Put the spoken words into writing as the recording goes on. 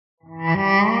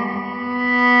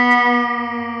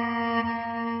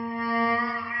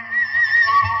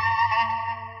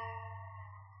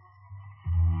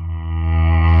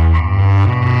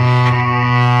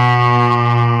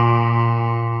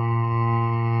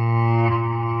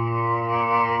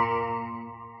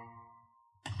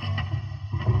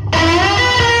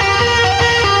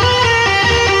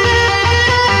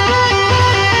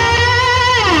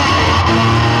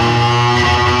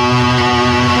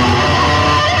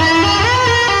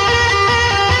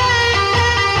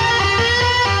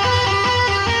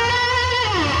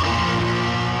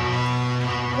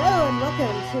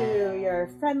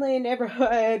friendly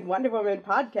neighborhood Wonder Woman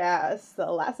podcast, the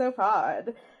Lasso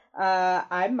Pod.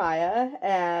 I'm Maya,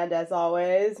 and as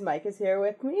always, Mike is here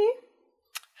with me.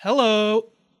 Hello.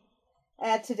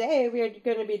 And today we are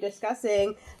going to be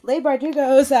discussing Leigh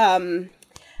Bardugo's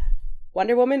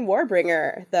Wonder Woman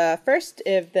Warbringer, the first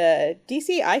of the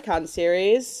DC Icon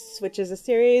series, which is a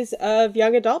series of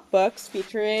young adult books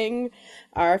featuring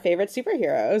our favorite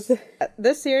superheroes.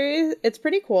 This series, it's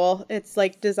pretty cool. It's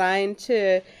designed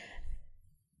to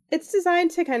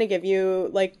kind of give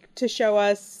you, to show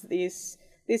us these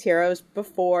heroes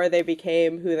before they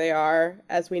became who they are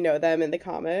as we know them in the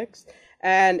comics.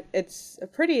 And it's a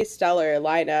pretty stellar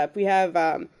lineup. We have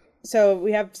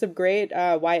some great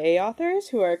YA authors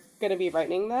who are going to be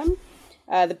writing them.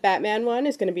 The Batman one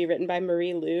is going to be written by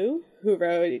Marie Lu, who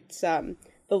wrote the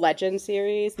Legend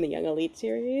series and the Young Elite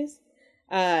series.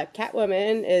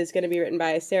 Catwoman is going to be written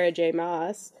by Sarah J.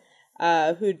 Maas,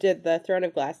 who did the Throne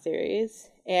of Glass series.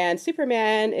 And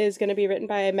Superman is going to be written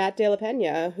by Matt De La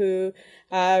Pena, who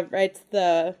writes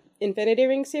the Infinity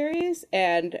Ring series,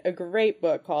 and a great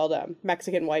book called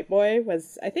Mexican White Boy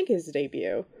was, I think, his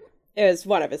debut. It was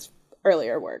one of his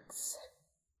earlier works.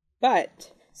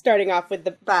 But starting off with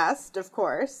the best, of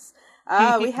course,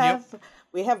 we have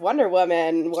Wonder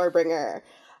Woman Warbringer.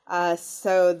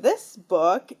 So this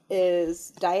book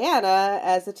is Diana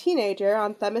as a teenager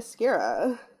on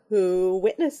Themyscira who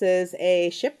witnesses a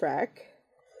shipwreck.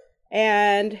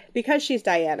 And because she's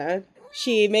Diana,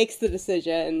 she makes the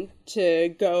decision to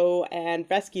go and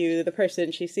rescue the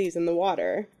person she sees in the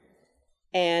water.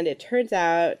 And it turns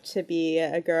out to be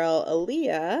a girl,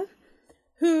 Aaliyah,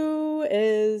 who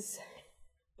is,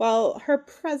 her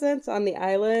presence on the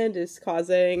island is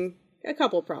causing a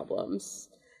couple problems.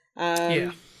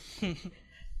 Some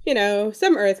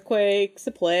earthquakes,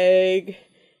 a plague,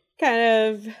 kind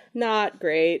of not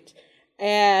great.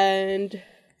 And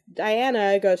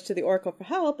Diana goes to the Oracle for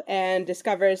help and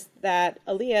discovers that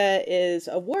Aaliyah is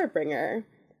a Warbringer,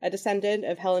 a descendant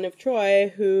of Helen of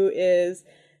Troy, who is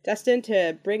destined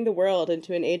to bring the world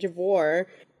into an age of war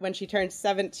when she turns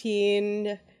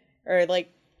 17, or the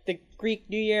Greek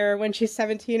New Year when she's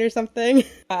 17 or something.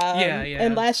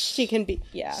 Unless she can be,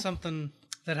 something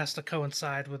that has to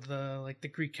coincide with the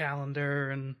Greek calendar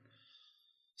and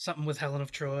something with Helen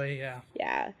of Troy.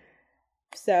 Yeah.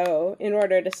 So in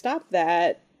order to stop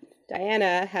that,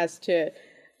 Diana has to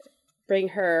get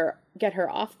her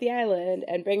off the island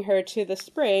and bring her to the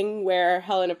spring where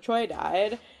Helen of Troy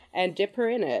died and dip her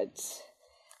in it.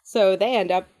 So they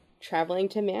end up traveling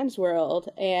to Man's World,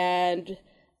 and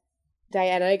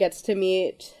Diana gets to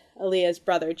meet Aaliyah's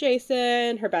brother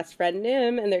Jason, her best friend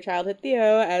Nim, and their childhood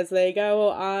Theo as they go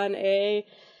on a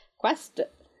quest,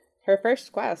 her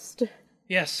first quest.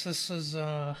 Yes, this is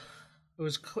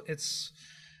it's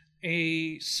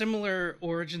a similar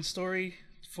origin story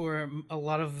for a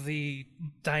lot of the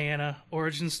Diana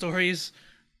origin stories,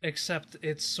 except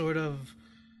it's sort of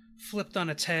flipped on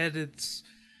its head. It's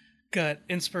got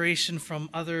inspiration from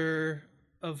other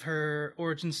of her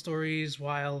origin stories,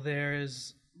 while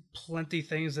there's plenty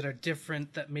things that are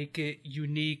different that make it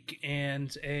unique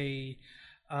and a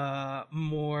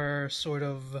more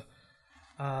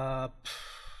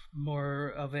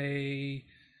of a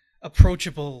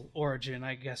approachable origin,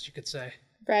 I guess you could say.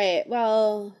 Right.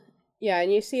 Well, yeah,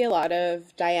 and you see a lot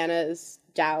of Diana's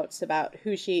doubts about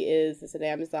who she is as an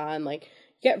Amazon,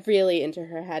 get really into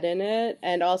her head in it.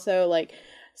 And also,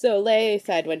 so Leigh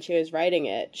said when she was writing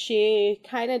it, she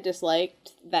kind of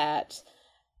disliked that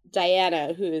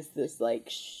Diana, who is this,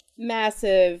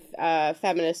 massive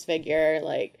feminist figure,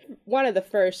 one of the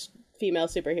first female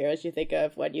superheroes you think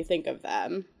of when you think of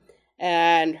them.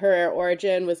 And her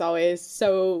origin was always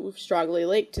so strongly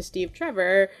linked to Steve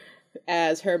Trevor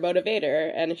as her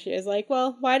motivator. And she is like,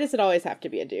 well, why does it always have to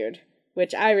be a dude?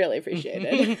 Which I really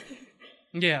appreciated.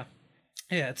 Yeah,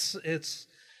 it's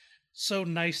so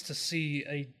nice to see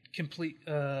a complete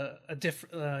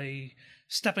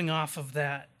stepping off of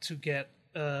that to get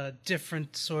a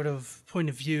different sort of point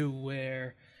of view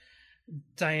where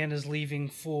Diana's leaving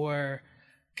for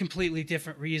completely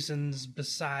different reasons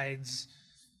besides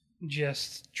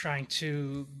just trying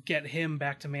to get him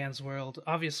back to Man's World.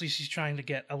 Obviously, she's trying to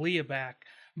get Aaliyah back,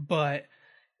 but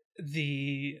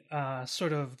the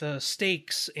sort of the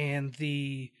stakes and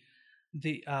the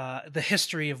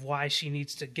history of why she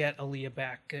needs to get Aaliyah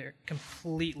back are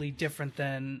completely different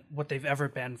than what they've ever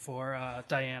been for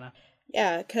Diana.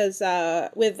 Yeah, because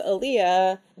with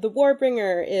Aaliyah, the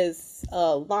Warbringer is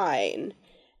a line,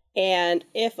 and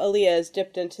if Aaliyah is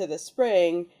dipped into the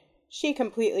spring, she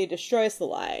completely destroys the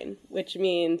line, which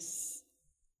means,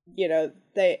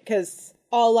 because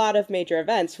a lot of major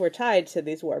events were tied to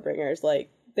these Warbringers.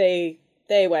 They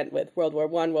they went with World War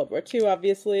One, World War Two,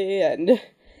 obviously, and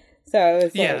so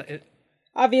it's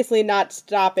obviously not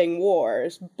stopping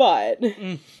wars, but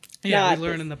yeah, we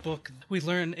learn in the book. We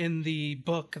learn in the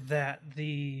book that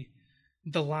the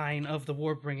line of the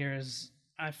Warbringer is,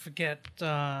 I forget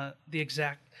the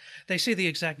exact. They say the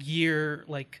exact year,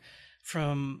 like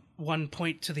from one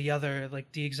point to the other,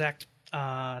 like the exact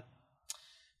time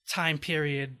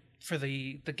period for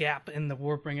the gap in the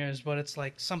Warbringers, but it's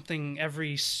like something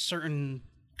every certain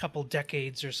couple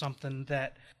decades or something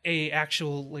that a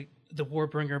actual, like, the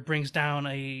Warbringer brings down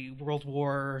a world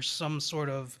war or some sort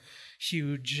of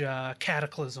huge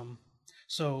cataclysm.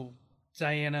 So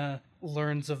Diana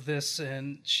learns of this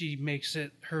and she makes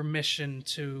it her mission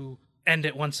to end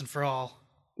it once and for all.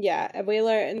 Yeah, and we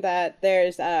learn that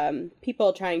there's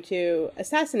people trying to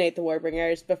assassinate the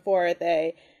Warbringers before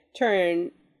they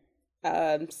turn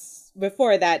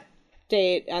before that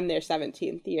date on their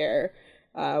 17th year,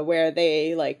 where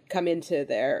they like come into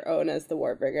their own as the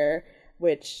Warbringer,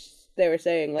 which they were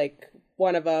saying like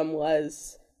one of them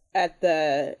was at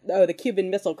the Cuban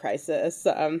Missile Crisis,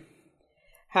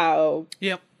 how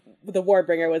the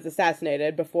Warbringer was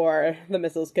assassinated before the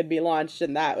missiles could be launched,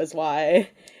 and that was why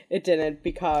it didn't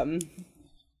become,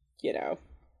 a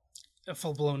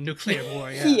full-blown nuclear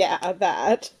war. Yeah,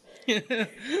 that.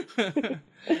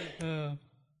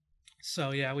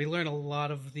 So yeah, we learn a lot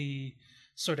of the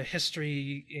sort of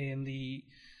history in the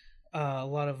a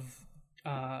lot of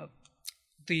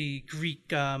the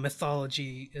Greek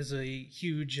mythology is a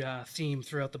huge theme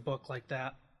throughout the book, like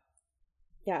that.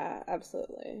 Yeah,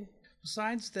 absolutely.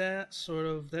 Besides that,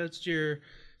 that's your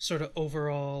sort of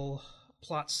overall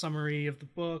plot summary of the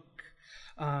book.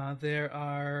 There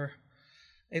are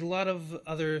a lot of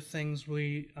other things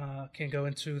we can go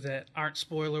into that aren't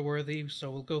spoiler worthy, so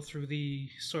we'll go through the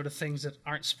sort of things that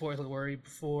aren't spoiler worthy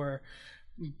before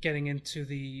getting into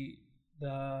the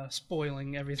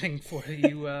spoiling everything for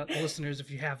you listeners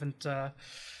if you haven't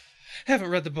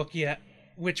read the book yet,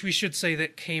 which we should say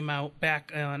that came out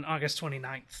back on August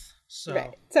 29th. So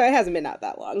right. So it hasn't been out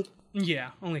that long. Yeah,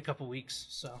 only a couple weeks.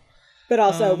 So, but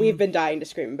also we've been dying to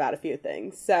scream about a few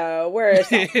things, so we're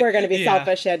going to be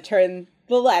selfish and turn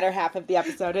the latter half of the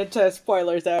episode into a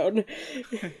spoiler zone.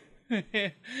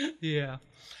 Yeah.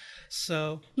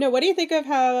 So. No, what do you think of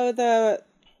how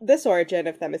this origin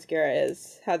of Themyscira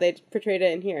is? How they portrayed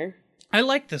it in here? I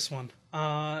like this one.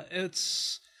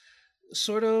 It's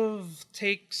sort of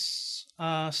takes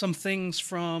some things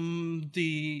from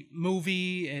the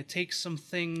movie. It takes some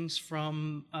things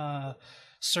from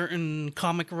certain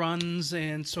comic runs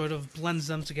and sort of blends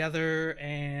them together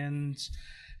and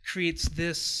creates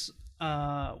this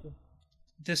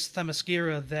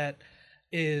Themyscira that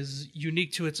is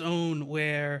unique to its own,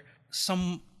 where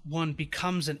someone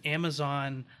becomes an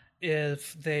Amazon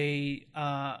if they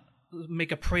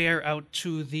make a prayer out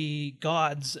to the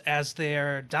gods as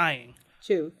they're dying.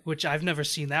 True. Which I've never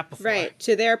seen that before. Right,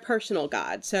 to their personal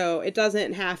god. So it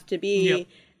doesn't have to be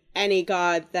any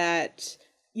god that,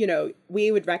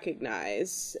 we would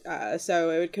recognize. So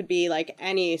it could be like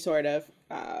any sort of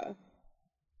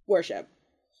worship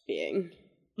being.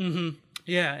 Mm-hmm.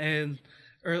 Yeah, and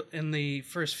in the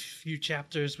first few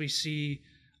chapters we see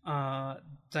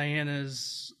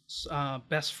Diana's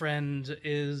best friend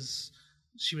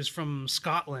she was from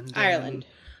Scotland. Ireland.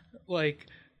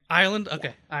 Ireland?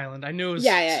 Okay, Ireland. I knew it was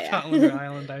Scotland or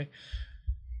Ireland.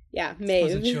 Maeve.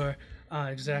 Wasn't sure.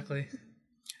 Exactly.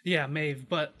 Yeah, Maeve.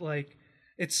 But,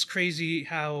 it's crazy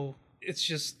how it's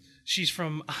just she's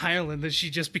from Ireland and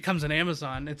she just becomes an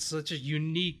Amazon. It's such a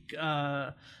unique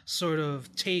sort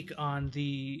of take on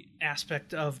the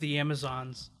aspect of the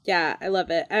Amazons. Yeah, I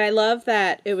love it. And I love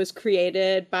that it was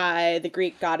created by the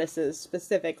Greek goddesses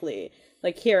specifically,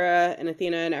 like Hera and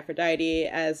Athena and Aphrodite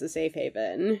as a safe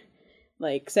haven.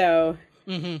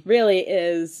 Really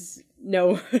is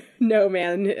no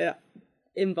man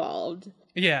involved.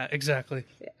 Yeah, exactly.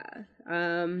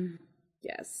 Yeah.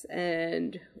 Yes,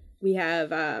 and we have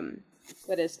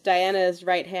what is Diana's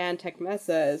right hand,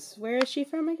 Tecmessa's. Where is she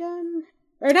from again?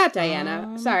 Or not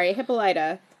Diana. Sorry,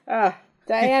 Hippolyta.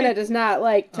 Diana does not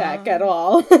like Tech at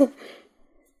all.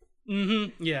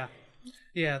 Yeah.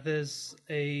 Yeah,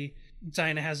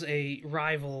 Diana has a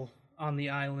rival on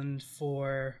the island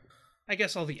for, I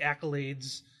guess, all the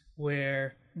accolades,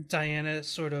 where Diana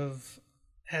sort of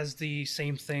has the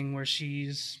same thing where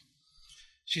she's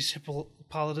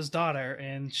Hippolyta's daughter,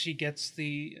 and she gets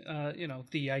the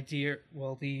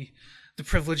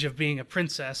privilege of being a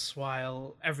princess,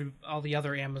 while all the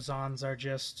other Amazons are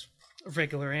just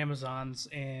regular Amazons.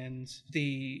 And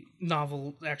the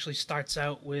novel actually starts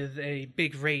out with a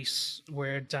big race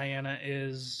where Diana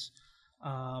is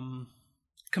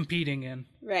competing in.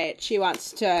 Right. She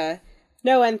wants to.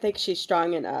 No one thinks she's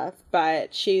strong enough,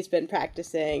 but she's been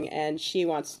practicing, and she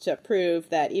wants to prove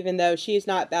that even though she's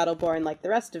not Battleborn like the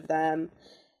rest of them,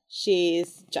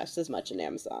 she's just as much an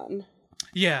Amazon.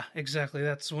 Yeah, exactly.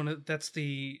 That's one of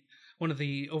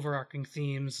the overarching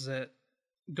themes that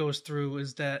goes through,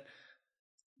 is that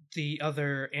the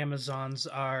other Amazons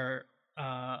are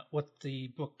what the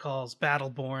book calls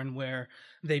Battleborn, where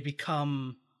they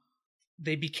became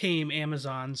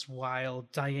Amazons, while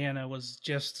Diana was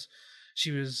just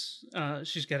she's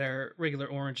got her regular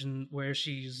origin where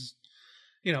she's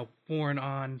born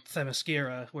on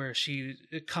Themyscira, where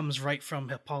it comes right from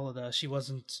Hippolyta. She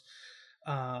wasn't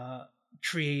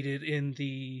created in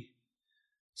the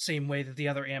same way that the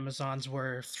other Amazons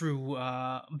were, through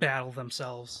battle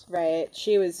themselves. Right.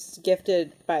 She was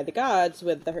gifted by the gods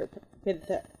with her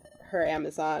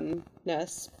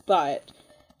Amazonness, but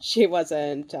she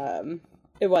wasn't.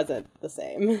 It wasn't the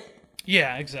same.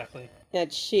 Yeah, exactly.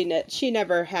 And she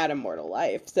never had a mortal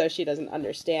life, so she doesn't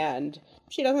understand.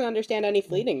 She doesn't understand any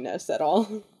fleetingness at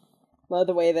all. Well,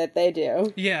 the way that they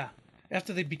do. Yeah.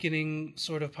 After the beginning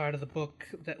sort of part of the book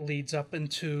that leads up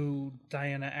into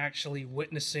Diana actually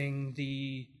witnessing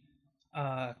the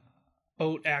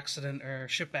boat accident or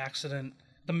ship accident,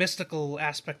 the mystical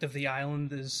aspect of the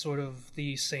island is sort of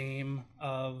the same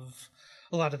of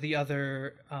a lot of the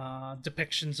other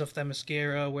depictions of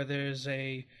Themyscira, where there's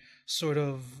a sort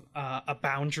of a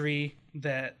boundary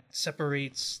that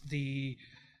separates the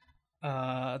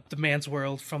man's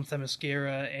world from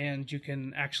Themyscira, and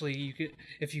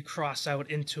if you cross out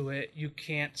into it, you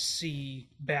can't see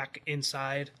back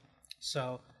inside.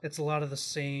 So it's a lot of the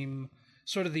same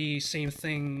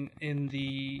thing in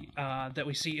the that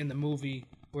we see in the movie,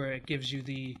 where it gives you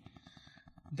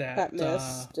that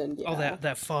mist and all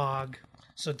that fog.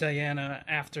 So Diana,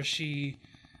 after she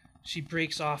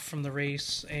breaks off from the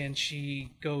race, and she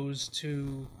goes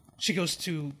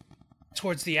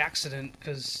towards the accident,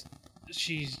 because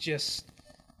she's just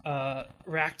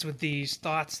racked with these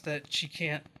thoughts that she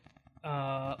can't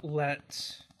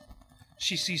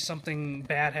she sees something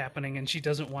bad happening, and she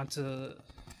doesn't want to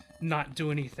not do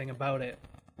anything about it.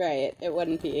 Right. It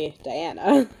wouldn't be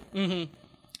Diana. Mm-hmm.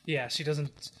 Yeah, she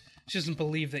doesn't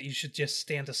believe that you should just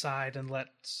stand aside and let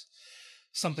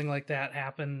something like that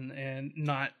happen and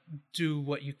not do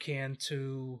what you can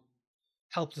to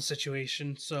help the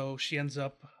situation. So she ends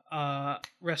up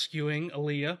rescuing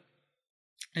Aaliyah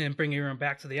and bringing her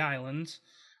back to the island,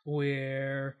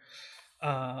 where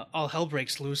all hell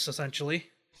breaks loose, essentially.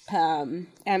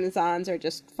 Amazons are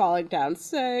just falling down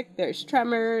sick. There's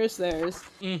tremors. There's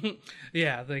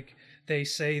yeah, like they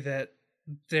say that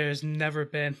there's never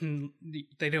been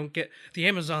they don't get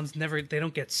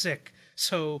sick.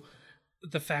 So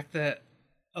the fact that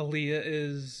Aaliyah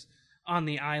is on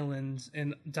the island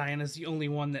and Diana's the only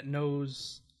one that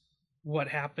knows what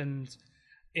happened,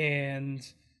 and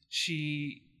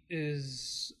she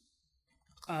is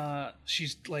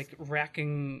she's like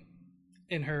racking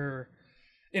in her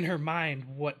mind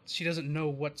what she doesn't know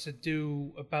what to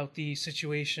do about the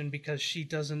situation, because she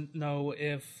doesn't know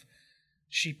if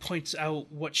she points out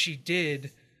what she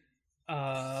did,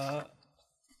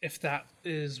 if that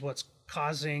is what's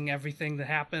causing everything to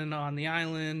happen on the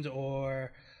island,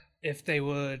 or if they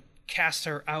would cast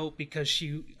her out because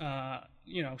she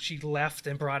left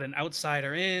and brought an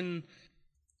outsider in.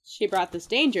 She brought this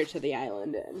danger to the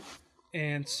island in.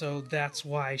 And so that's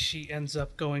why she ends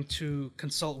up going to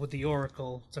consult with the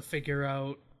Oracle to figure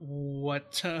out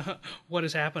what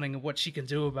is happening and what she can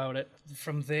do about it.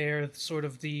 From there, sort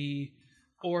of the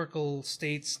Oracle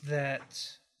states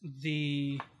that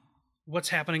what's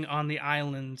happening on the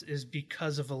island is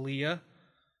because of Aaliyah,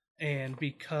 and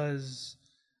because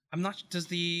does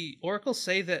the Oracle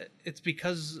say that it's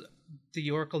because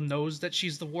the Oracle knows that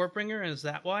she's the Warbringer? Is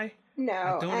that why? No,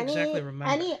 I don't exactly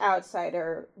remember. Any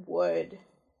outsider would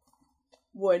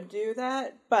do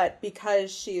that, but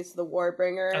because she's the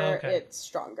Warbringer, It's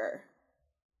stronger.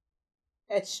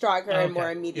 It's stronger and more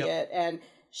immediate, and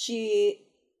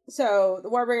so the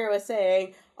Warbringer was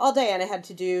saying all Diana had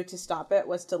to do to stop it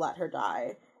was to let her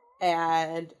die,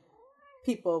 and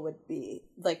people would be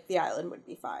like, the island would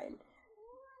be fine.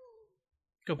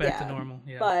 Go back to normal,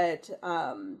 yeah. But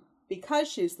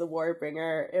because she's the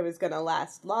Warbringer, it was going to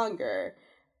last longer,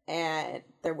 and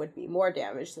there would be more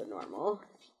damage than normal.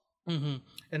 Mm-hmm.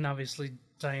 And obviously,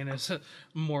 Diana's a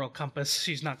moral compass.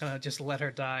 She's not going to just let her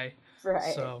die.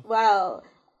 Right. So, well,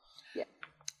 yeah.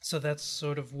 So that's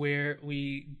sort of where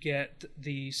we get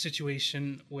the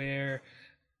situation where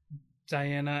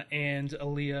Diana and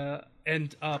Aaliyah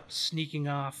end up sneaking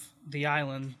off the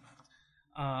island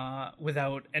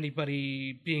without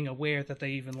anybody being aware that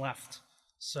they even left.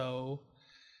 So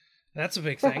that's a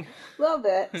big thing. A little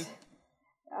bit.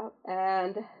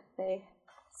 And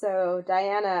so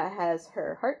Diana has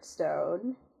her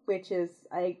Heartstone, which is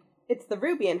it's the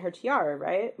ruby in her tiara,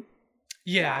 right?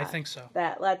 Yeah, I think so.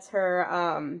 That lets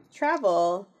her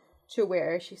travel to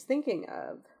where she's thinking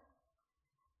of.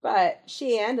 But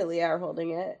she and Aaliyah are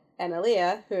holding it, and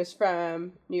Aaliyah, who is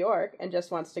from New York and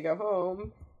just wants to go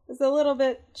home, is a little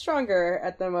bit stronger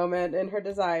at the moment in her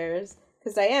desires.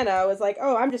 Because Diana was like,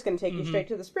 oh, I'm just going to take you straight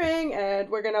to the spring, and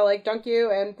we're going to, like, dunk you,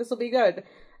 and this will be good.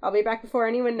 I'll be back before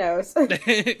anyone knows.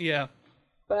 Yeah.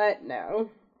 But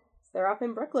no. They're off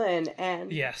in Brooklyn,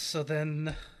 and... yeah, so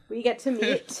then... we get to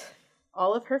meet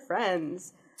all of her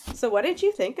friends. So what did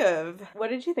you think of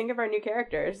our new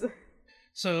characters?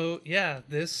 So, yeah,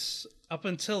 up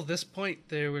until this point,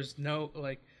 there was no,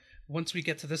 like, once we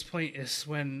get to this point is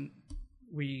when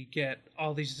we get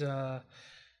all these,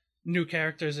 new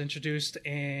characters introduced,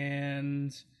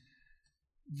 and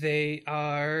they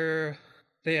are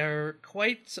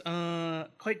quite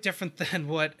different than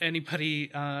what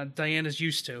anybody Diana's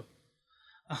used to,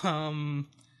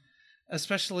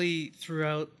 especially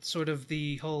throughout sort of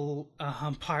the whole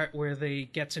part where they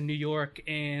get to New York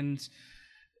and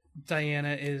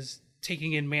Diana is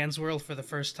taking in Man's World for the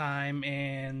first time,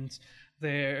 and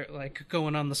they're like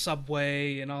going on the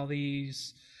subway and all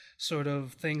these sort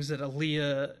of things that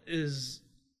Aaliyah is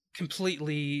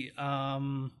completely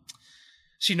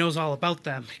she knows all about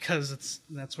them because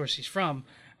that's where she's from,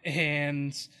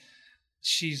 and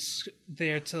she's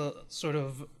there to sort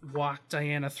of walk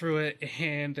Diana through it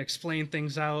and explain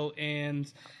things out,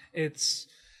 and it's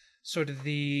sort of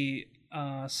the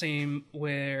same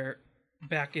where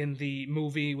back in the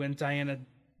movie when Diana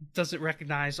doesn't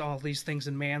recognize all these things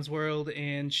in Man's World,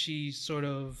 and she sort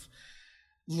of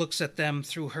looks at them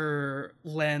through her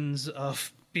lens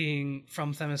of being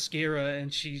from Themyscira,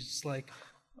 and she's like,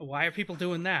 why are people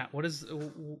doing that? What's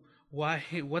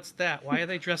that? Why are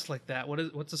they dressed like that?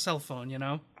 What's a cell phone, you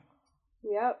know?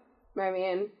 Yep. I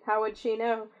mean, how would she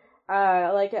know?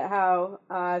 I like it how,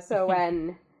 so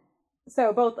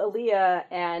both Aaliyah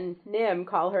and Nim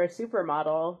call her a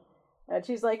supermodel, and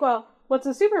she's like, well, what's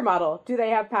a supermodel? Do they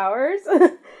have powers?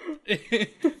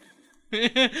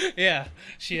 Yeah,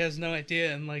 she has no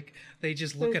idea, and like they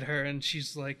just look at her, and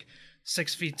she's like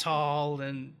 6 feet tall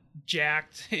and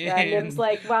jacked. Yeah, and Nim's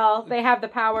like, well, they have the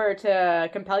power to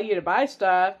compel you to buy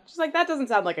stuff. She's like, that doesn't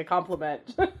sound like a compliment.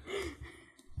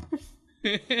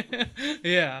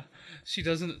 Yeah, she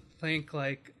doesn't think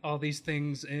like all these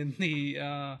things in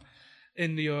the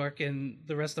in New York and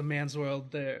the rest of Man's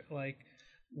World. They're like,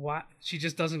 why? She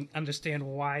just doesn't understand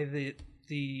why the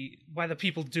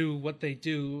people do what they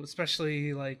do,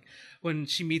 especially like when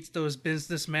she meets those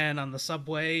businessmen on the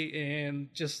subway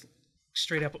and just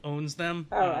straight up owns them.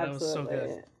 Oh, absolutely.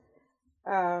 That was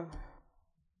so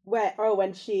good.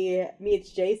 When she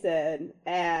meets Jason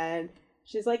and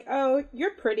she's like, oh,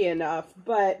 you're pretty enough,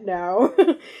 but no,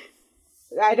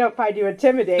 I don't find you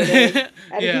intimidating.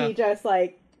 And yeah. He just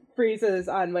like freezes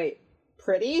on, wait,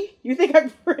 pretty? You think I'm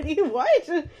pretty? What?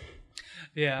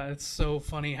 Yeah, it's so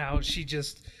funny how she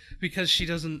just, because she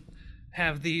doesn't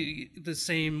have the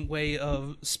same way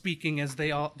of speaking as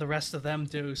the rest of them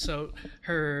do, so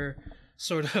her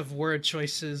sort of word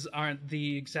choices aren't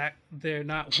the exact, they're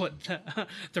not what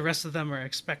the rest of them are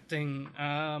expecting.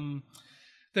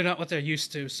 They're not what they're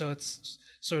used to, so it's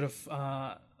sort of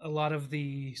a lot of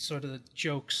the sort of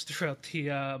jokes throughout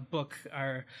the book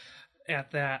are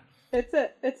at that.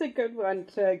 It's a good one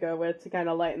to go with to kind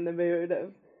of lighten the mood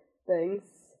of things.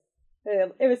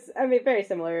 It was, I mean, very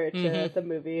similar to the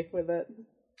movie with it.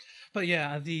 But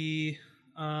yeah, the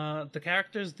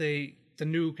characters, the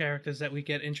new characters that we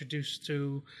get introduced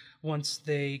to once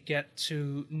they get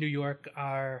to New York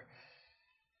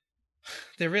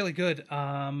they're really good.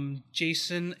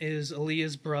 Jason is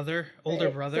Aaliyah's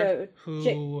older brother,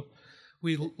 who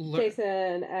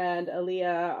Jason and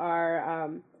Aaliyah are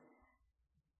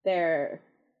they're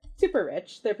super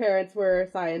rich. Their parents were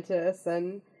scientists,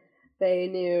 and they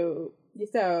knew,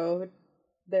 so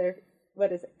they're,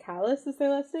 what is it, Callis is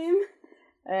their last name?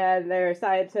 And they're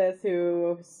scientists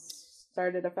who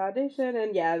started a foundation,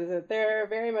 and yeah, they're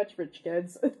very much rich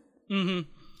kids. Mm-hmm.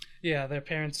 Yeah, their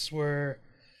parents were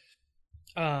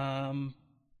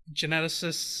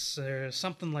geneticists or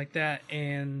something like that,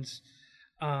 and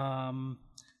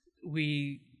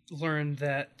we learned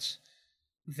that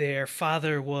their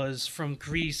father was from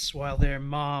Greece while their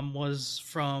mom was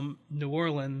from New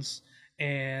Orleans,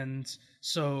 and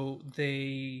so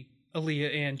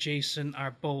Aaliyah and Jason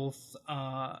are both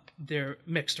they're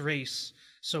mixed race,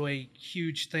 So a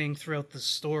huge thing throughout the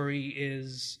story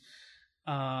is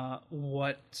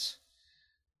what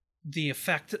the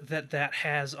effect that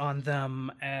has on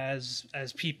them as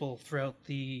people throughout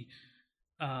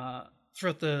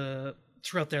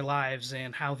their lives,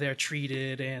 and how they're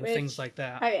treated and things like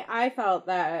that. I felt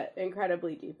that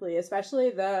incredibly deeply,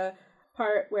 especially the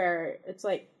part where it's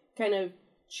like kind of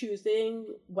choosing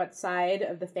what side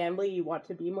of the family you want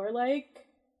to be more like.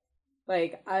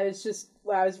 Like, I was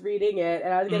reading it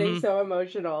and I was getting so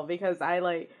emotional because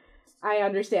I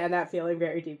understand that feeling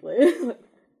very deeply.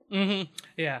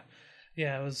 Yeah,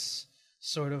 it was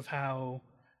sort of how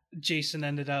Jason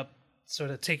ended up sort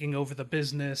of taking over the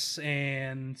business,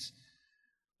 and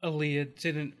Aaliyah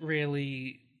didn't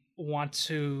really want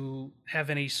to have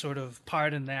any sort of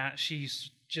part in that. She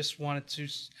wanted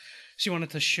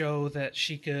to show that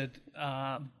she could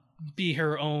be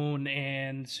her own,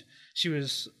 and she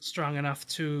was strong enough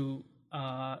to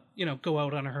go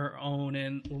out on her own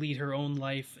and lead her own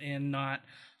life, and not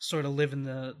sort of live in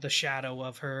the shadow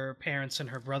of her parents and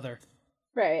her brother.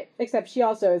 Right, except she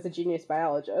also is a genius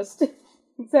biologist.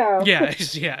 So yeah,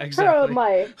 exactly. Her own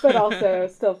life, but also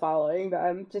still following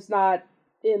them, just not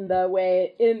in the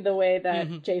way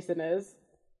that Jason is.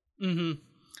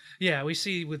 Yeah, we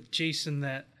see with Jason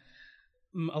that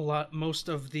throughout most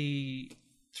of the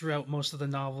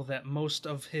novel, that most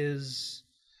of his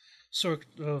sort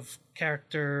of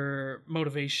character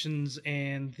motivations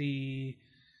and the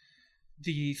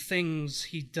things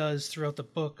he does throughout the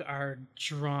book are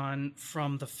drawn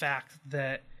from the fact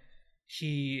that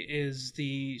he is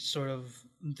the sort of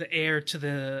the heir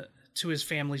to his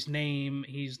family's name.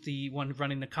 He's the one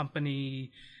running the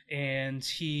company, and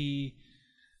he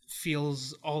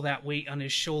feels all that weight on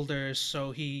his shoulders.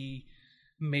 So he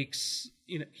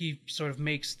sort of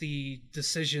makes the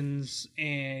decisions,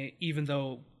 and even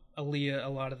though Aaliyah a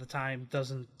lot of the time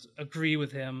doesn't agree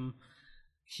with him,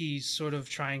 he's sort of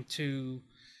trying to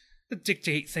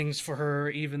dictate things for her,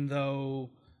 even though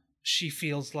she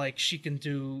feels like she can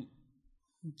do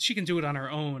it on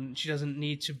her own. She doesn't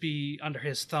need to be under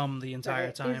his thumb the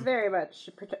entire time. He's very much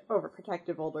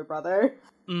overprotective older brother.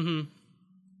 And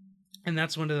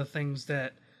that's one of the things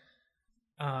that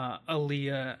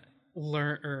Aaliyah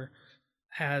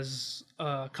has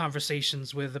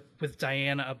conversations with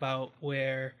Diana about,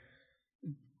 where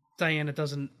Diana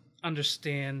doesn't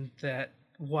understand that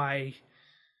why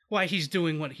he's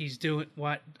doing what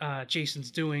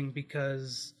Jason's doing,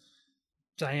 because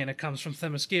Diana comes from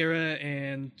Themyscira,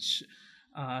 and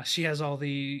she has all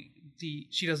she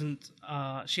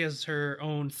has her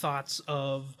own thoughts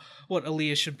of what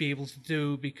Aaliyah should be able to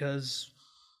do, because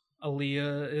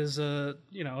Aaliyah is a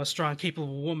strong,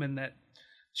 capable woman that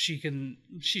she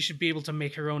should be able to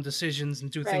make her own decisions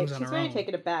and do things on her own. She's very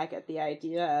taken aback at the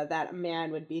idea that a man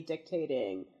would be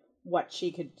dictating what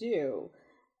she could do,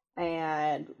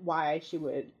 and why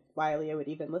Aaliyah would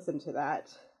even listen to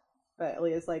that. But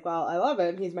Aaliyah's like, well, I love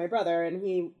him. He's my brother, and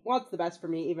he wants the best for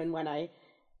me, even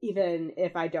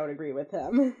if I don't agree with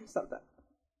him. Something.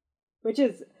 Which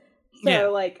is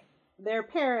like, their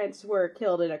parents were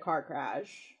killed in a car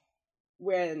crash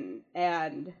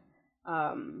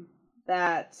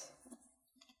that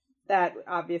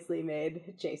obviously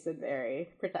made Jason very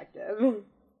protective.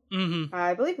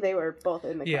 I believe they were both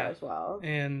in the car as well.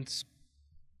 And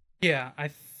yeah,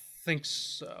 I think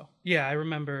so. Yeah, I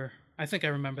think I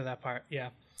remember that part,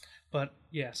 yeah. But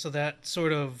yeah, so that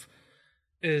sort of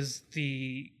is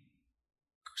the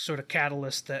sort of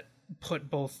catalyst that put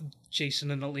both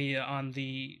Jason and Aaliyah on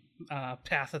the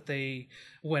path that they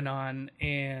went on,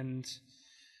 and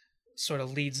sort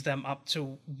of leads them up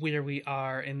to where we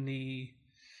are in the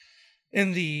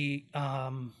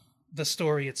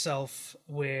story itself,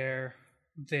 where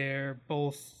they're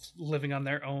both living on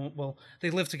their own. Well,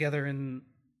 they live together in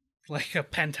like a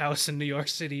penthouse in New York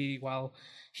City, while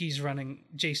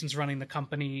Jason's running the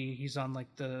company. He's on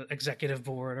like the executive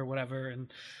board or whatever,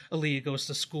 and Aaliyah goes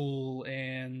to school,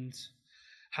 and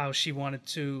how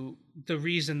the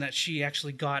reason that she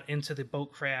actually got into the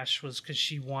boat crash was because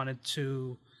she wanted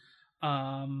to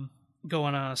go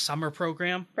on a summer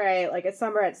program. Right, like a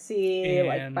summer at sea,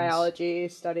 like biology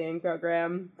studying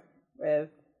program with,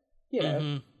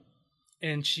 And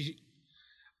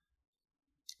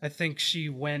I think she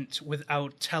went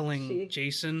without telling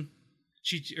Jason.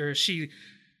 She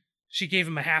gave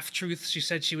him a half truth. She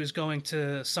said she was going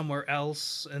to somewhere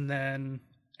else, and then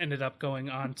ended up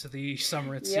going on to the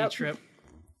summer at sea trip.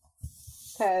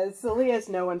 Because Aaliyah's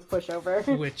no one's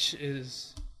pushover. Which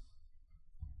is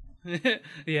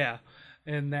yeah,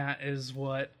 and that is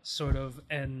what sort of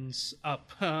ends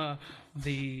up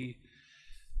the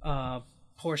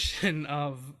portion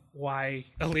of why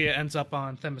Aaliyah ends up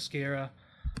on Themyscira.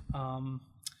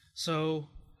 So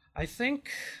I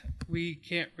think we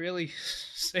can't really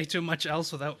say too much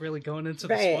else without really going into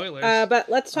the spoilers. But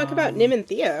let's talk about Nim and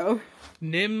Theo.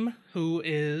 Nim, who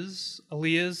is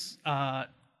Aaliyah's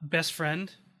best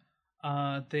friend.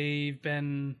 They've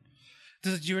been...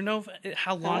 Do you know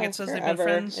how long it says forever, they've been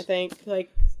friends? I think,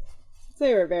 like,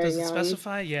 they were very young. Does it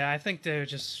specify? Yeah, I think they're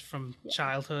just from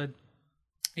childhood.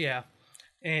 Yeah.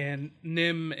 And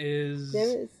Nim is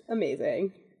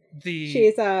amazing.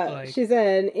 She's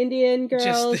an Indian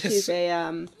girl. She's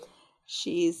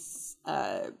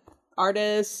a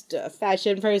artist, a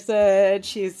fashion person.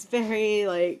 She's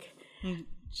very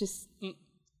just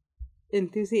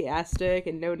enthusiastic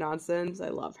and no nonsense. I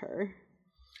love her.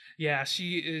 Yeah,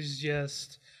 she is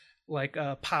just like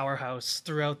a powerhouse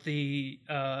throughout the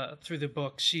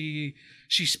book. She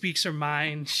speaks her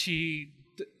mind. She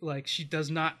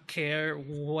does not care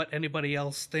what anybody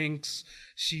else thinks.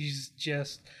 She's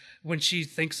just, when she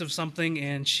thinks of something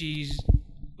and she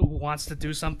wants to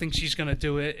do something, she's gonna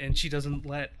do it, and she doesn't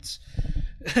let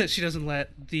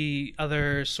the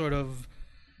other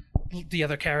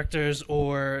characters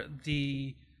or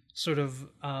the sort of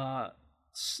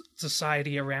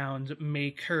society around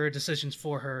make her decisions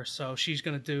for her. So she's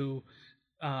gonna do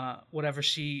whatever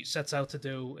she sets out to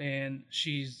do, and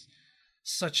she's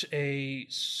such a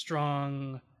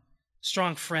strong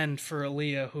friend for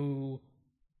Aaliyah, who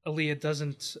Aaliyah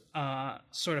doesn't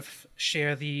sort of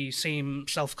share the same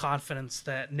self-confidence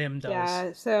that Nim does.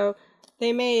 Yeah, so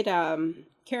they made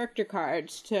character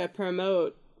cards to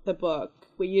promote the book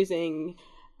using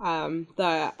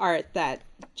the art that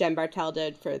Jen Bartel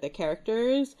did for the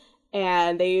characters,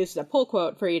 and they used a pull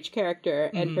quote for each character.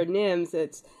 Mm-hmm. And for Nim's,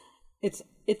 it's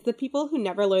the people who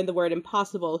never learn the word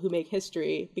impossible who make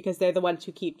history, because they're the ones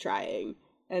who keep trying.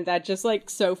 And that just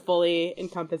so fully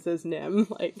encompasses Nim.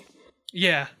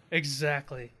 Yeah,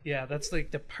 exactly. Yeah, that's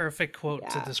the perfect quote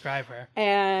to describe her.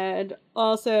 And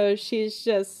also, she's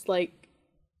just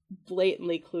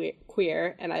blatantly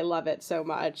queer, and I love it so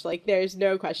much. There's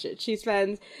no question. She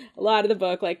spends a lot of the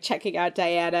book checking out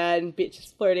Diana and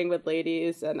just flirting with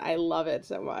ladies, and I love it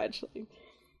so much.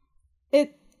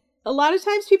 A lot of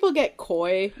times people get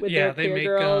coy with their queer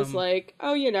girls, they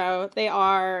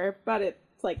are, but it's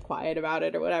quiet about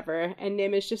it or whatever. And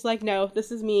Nim is just no,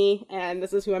 this is me, and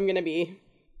this is who I'm gonna be.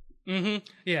 Mm-hmm.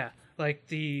 Yeah,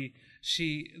 there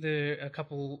are a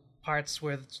couple parts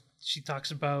where she talks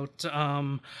about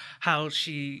how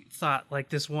she thought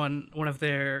this one of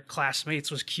their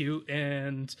classmates was cute,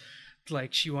 and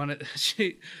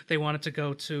they wanted to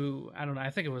go to, I don't know, I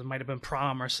think it might have been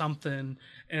prom or something,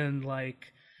 and I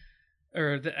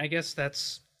guess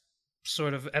that's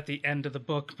sort of at the end of the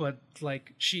book, but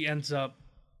she ends up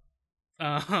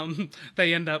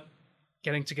they end up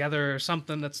getting together or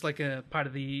something. That's a part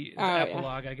of the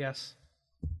epilogue, I guess.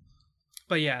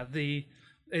 But yeah,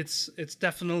 it's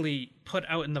definitely put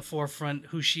out in the forefront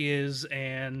who she is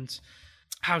and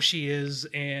how she is,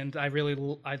 and I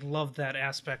love that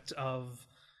aspect of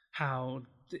how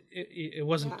it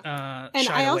wasn't and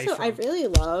shied away from. I really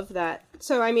love that.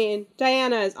 So I mean,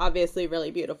 Diana is obviously really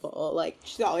beautiful.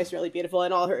 She's always really beautiful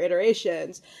in all her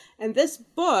iterations. And this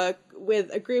book,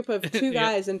 with a group of two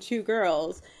guys and two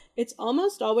girls, it's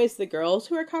almost always the girls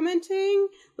who are commenting.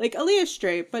 Aaliyah's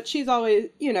straight, but she's always,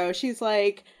 she's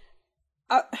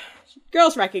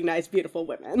girls recognize beautiful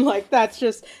women. That's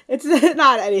just, it's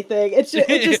not anything. It's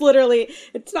just literally,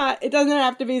 it doesn't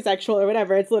have to be sexual or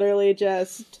whatever. It's literally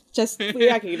just we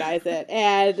recognize it.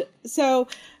 And so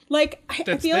I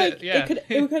feel it could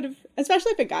have,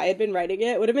 especially if a guy had been writing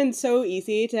it would have been so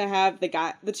easy to have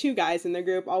the two guys in the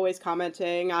group always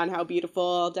commenting on how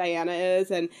beautiful Diana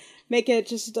is, and make it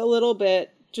just a little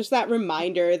bit, just that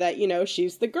reminder that,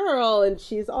 she's the girl and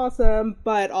she's awesome,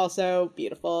 but also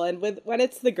beautiful. And when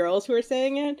it's the girls who are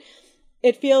saying it,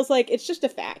 it feels like it's just a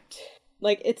fact.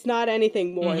 It's not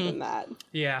anything more than that.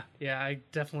 Yeah, I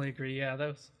definitely agree. Yeah, that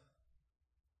was...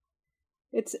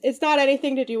 It's not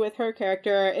anything to do with her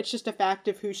character. It's just a fact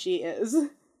of who she is.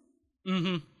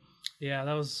 Mm-hmm. Yeah,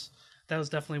 that was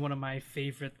definitely one of my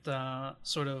favorite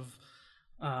sort of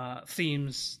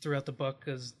themes throughout the book,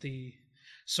 is the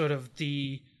sort of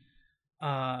the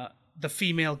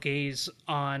female gaze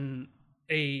on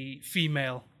a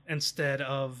female instead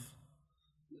of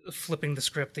flipping the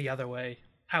script the other way,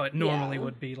 how it normally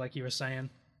would be, like you were saying.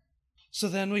 So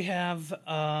then we have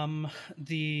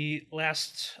the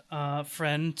last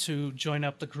friend to join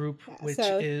up the group, which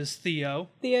is Theo.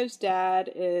 Theo's dad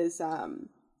is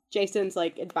Jason's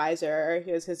like advisor.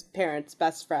 He was his parents'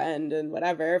 best friend and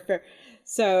whatever.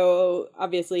 So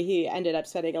obviously he ended up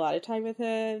spending a lot of time with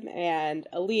him, and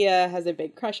Aaliyah has a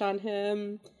big crush on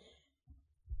him.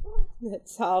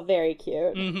 It's all very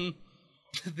cute.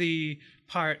 Mm-hmm. The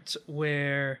part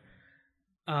where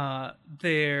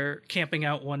they're camping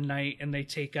out one night and they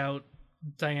take out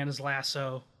Diana's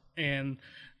lasso, and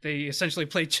they essentially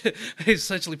play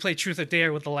truth or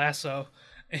dare with the lasso,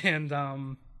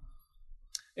 and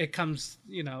it comes,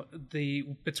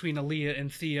 between Aaliyah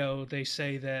and Theo, they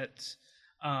say that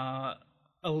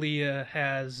Aaliyah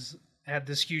has had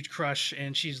this huge crush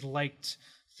and she's liked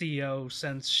Theo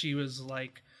since she was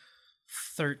like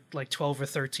 12 or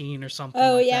 13 or something.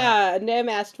 Oh, like yeah. that. Nim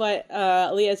asked what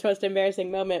Aaliyah's most embarrassing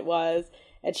moment was,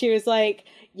 and she was like,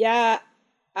 yeah,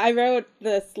 I wrote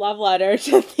this love letter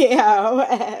to Theo,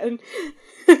 and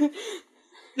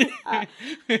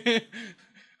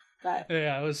but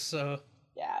yeah, it was so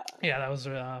yeah, that was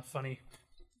funny.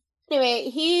 Anyway,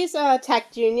 he's a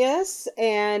tech genius,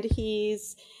 and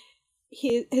his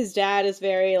dad is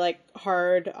very like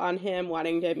hard on him,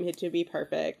 wanting him to be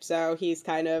perfect. So he's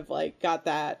kind of like got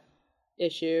that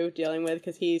issue dealing with,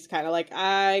 because he's kind of like,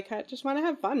 I kind of just want to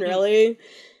have fun, really.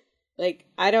 Like,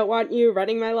 I don't want you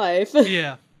running my life.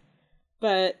 Yeah.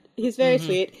 But he's very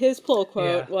sweet. His pull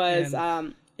quote was,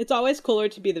 and... "It's always cooler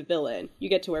to be the villain. You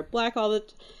get to wear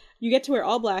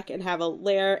all black and have a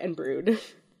lair and brood."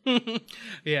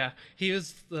 Yeah, he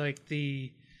was like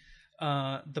the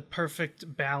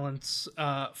perfect balance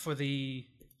for the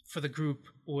group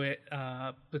with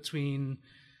between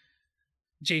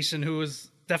Jason, who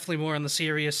was definitely more on the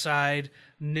serious side.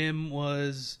 Nim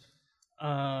was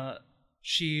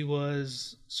she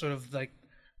was sort of like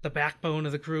the backbone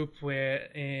of the group,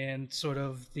 and sort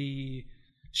of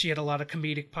she had a lot of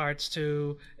comedic parts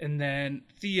too. And then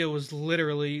Theo was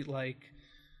literally like,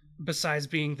 besides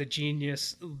being the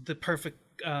genius, the perfect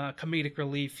comedic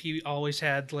relief. He always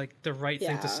had like the right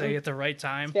thing to say at the right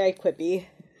time. It's very quippy.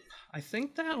 I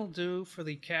think that'll do for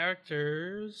the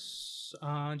characters.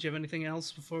 Do you have anything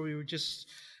else before we would just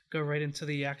go right into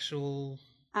the actual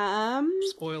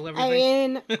spoil everything? I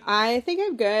mean, I think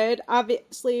I'm good.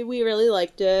 Obviously, we really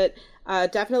liked it.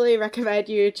 Definitely recommend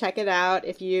you check it out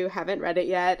if you haven't read it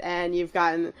yet and you've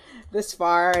gotten this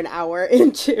far, an hour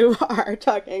into our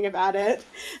talking about it,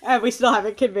 and we still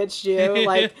haven't convinced you.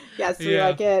 Like, yes, we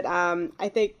like it. I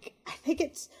think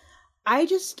it's. I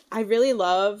really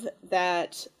love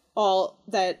that all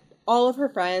of her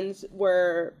friends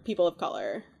were people of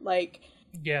color. Like,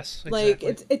 yes, exactly.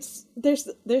 Like it's there's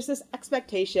this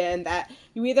expectation that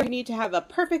you either need to have a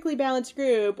perfectly balanced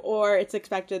group, or it's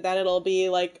expected that it'll be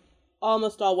like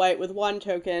almost all white with one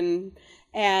token.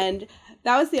 And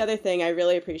that was the other thing I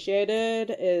really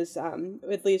appreciated is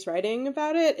with Lee's writing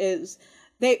about it, is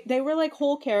they were like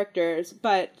whole characters,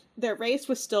 but their race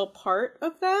was still part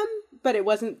of them, but it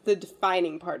wasn't the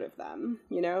defining part of them,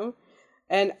 you know?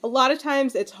 And a lot of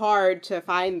times it's hard to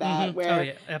find that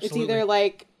where it's either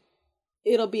like,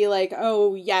 it'll be like,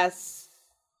 oh yes,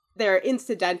 they're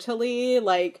incidentally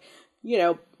like, you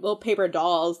know, little paper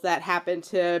dolls that happen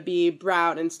to be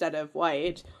brown instead of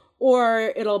white,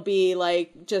 or it'll be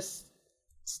like just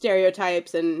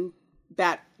stereotypes and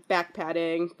back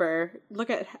padding for look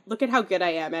at how good I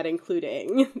am at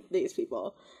including these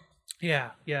people.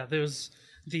 Yeah, there's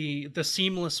the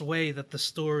seamless way that the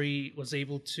story was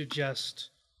able to just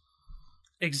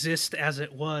exist as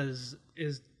it was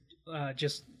is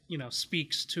just, you know,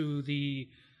 speaks to the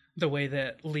way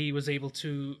that Lee was able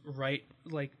to write,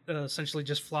 like essentially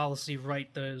just flawlessly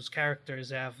write those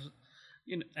characters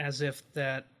as if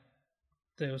that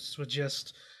those were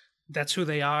just, that's who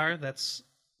they are, that's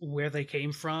where they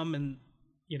came from, and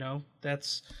you know,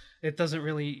 it doesn't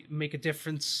really make a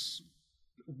difference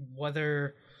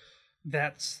whether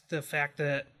that's the fact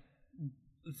that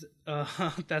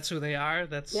that's who they are.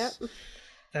 That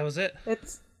was it.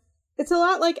 It's a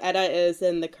lot like Edda is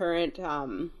in the current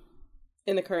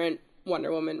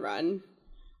Wonder Woman run,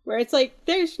 where it's like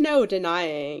there's no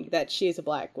denying that she's a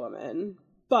black woman,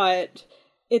 but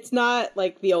it's not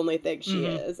like the only thing she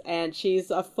is, and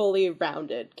she's a fully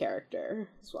rounded character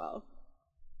as well.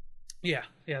 Yeah,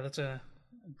 that's a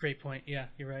great point. Yeah,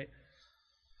 you're right.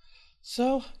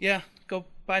 So, yeah, go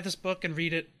buy this book and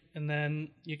read it, and then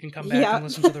you can come back and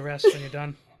listen to the rest when you're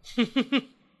done.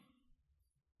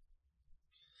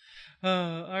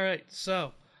 All right,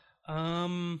 so,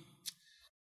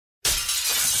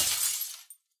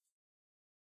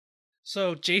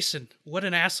 So, Jason, what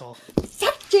an asshole.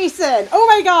 Fuck Jason! Oh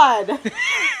my god!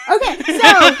 Okay,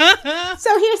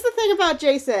 so here's the thing about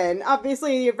Jason.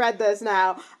 Obviously, you've read this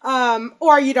now,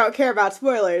 or you don't care about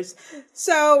spoilers.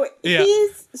 So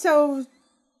he's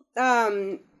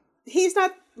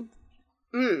not.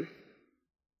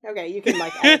 Okay, you can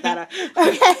edit that out.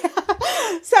 Okay,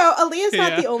 so Aaliyah's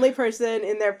not the only person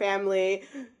in their family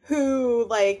who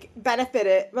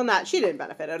benefited. Well, she didn't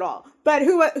benefit at all, but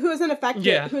who wasn't affected.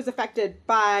 Yeah. Who was affected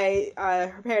by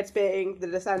her parents being the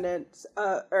descendants,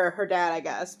 or her dad, I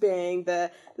guess, being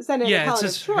the descendant of Helen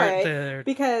of Troy.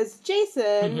 Because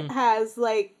Jason has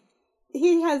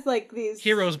these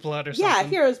hero's blood or something. Yeah,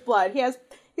 hero's blood.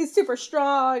 He's super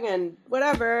strong and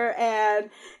whatever, and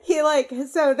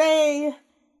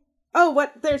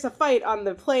there's a fight on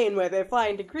the plane where they're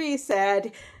flying to Greece, and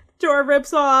door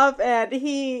rips off, and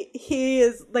he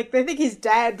is they think he's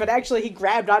dead, but actually he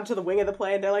grabbed onto the wing of the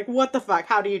plane. They're like, what the fuck?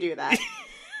 How do you do that?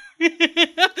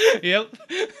 Yep.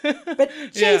 But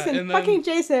Jason,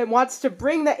 Jason wants to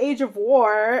bring the age of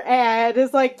war, and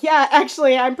is like, yeah,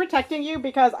 actually, I'm protecting you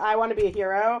because I want to be a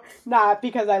hero, not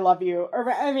because I love you.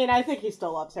 Or, I mean, I think he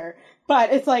still loves her,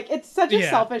 but it's such a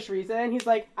selfish reason. He's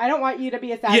like, I don't want you to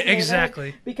be assassinated. Yeah,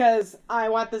 exactly. Because I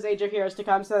want this age of heroes to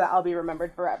come so that I'll be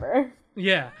remembered forever.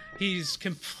 Yeah, he's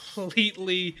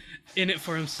completely in it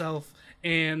for himself,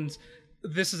 and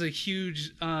this is a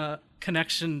huge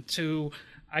connection to...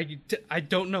 I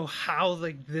don't know how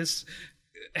this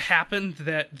happened,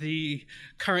 that the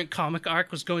current comic arc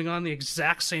was going on the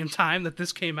exact same time that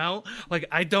this came out.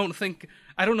 I don't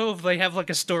know if they have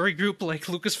a story group like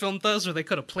Lucasfilm does, or they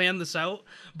could have planned this out,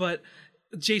 but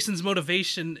Jason's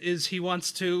motivation is he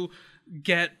wants to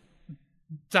get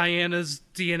Diana's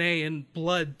DNA and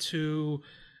blood to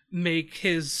make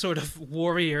his sort of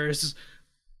warriors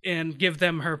and give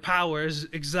them her powers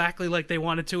exactly like they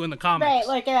wanted to in the comics. Right,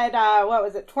 like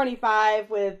at 25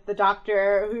 with the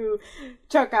doctor who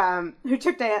took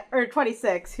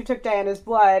 26, who took Diana's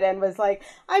blood and was like,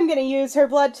 I'm gonna use her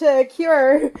blood to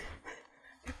cure,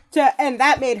 and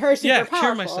that made her super powerful.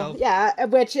 Cure myself. Yeah,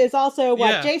 which is also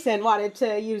what Jason wanted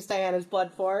to use Diana's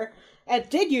blood for, and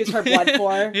did use her blood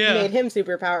for, made him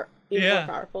more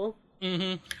powerful.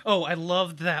 Mm-hmm. Oh, I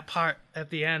loved that part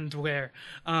at the end where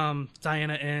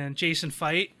Diana and Jason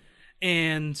fight,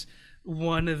 and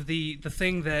one of the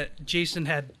thing that Jason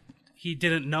he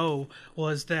didn't know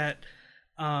was that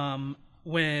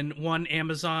when one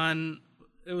Amazon,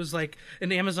 it was like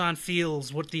an Amazon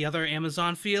feels what the other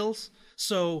Amazon feels,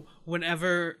 so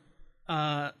whenever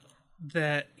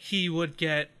that he would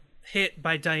get hit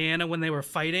by Diana when they were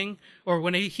fighting, or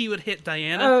when he would hit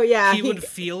Diana, he would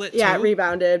feel it too. Yeah, it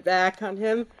rebounded back on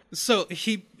him. So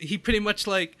he pretty much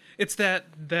it's that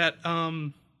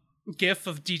gif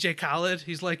of DJ Khaled.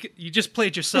 He's like, you just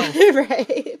played yourself.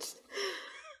 Right.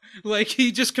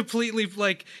 He just completely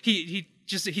he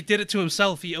did it to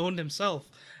himself. He owned himself,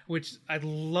 which I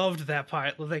loved that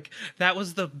part. That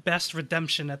was the best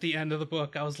redemption at the end of the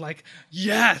book. I was like,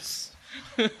 yes.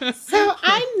 So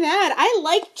I'm mad. I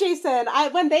like Jason.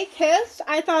 When they kissed,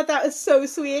 I thought that was so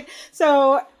sweet.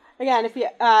 So again, if you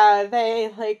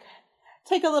they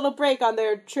take a little break on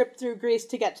their trip through Greece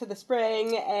to get to the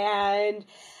spring, and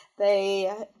they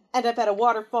end up at a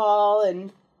waterfall,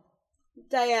 and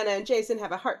Diana and Jason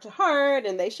have a heart to heart,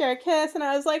 and they share a kiss, and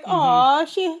I was like, aw,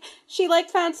 she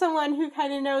found someone who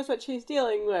kind of knows what she's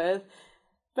dealing with.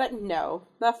 But no,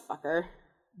 the fucker.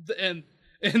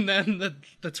 And then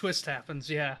the twist happens.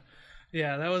 Yeah,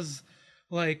 that was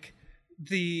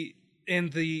the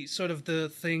sort of the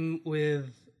thing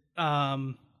with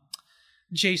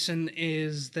Jason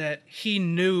is that he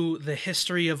knew the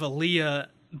history of Aaliyah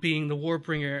being the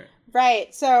Warbringer.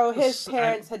 Right. So his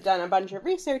parents had done a bunch of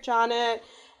research on it,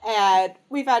 and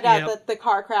we found out that the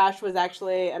car crash was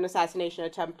actually an assassination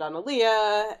attempt on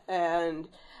Aaliyah, and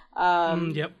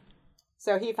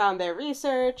so he found their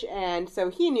research, and so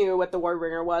he knew what the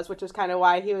Warbringer was, which is kind of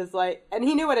why he was and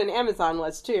he knew what an Amazon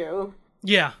was too.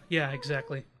 Yeah,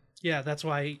 exactly. Yeah, that's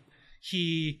why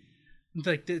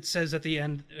it says at the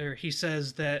end, or he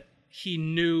says that he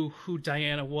knew who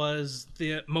Diana was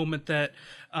the moment that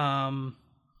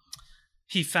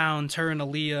he found her and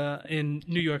Aaliyah in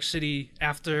New York City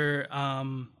after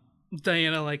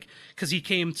Diana, because he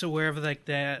came to wherever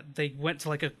they went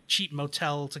to a cheap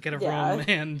motel to get a room,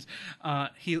 and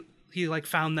he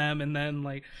found them, and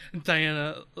then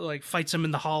Diana fights him in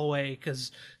the hallway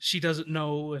because she doesn't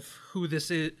know who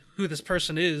this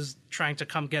person is trying to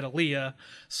come get Aaliyah.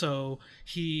 So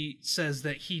he says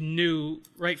that he knew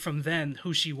right from then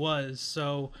who she was.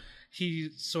 So he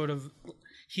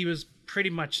was pretty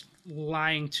much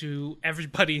lying to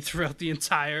everybody throughout the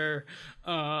entire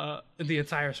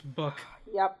book.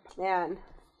 Yep, man.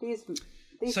 These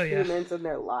These So yeah. humans and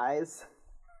their lies.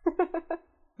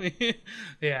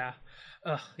 Yeah.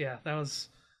 Yeah, that was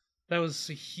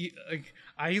like,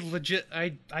 I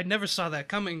never saw that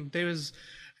coming. There was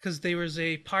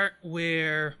a part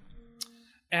where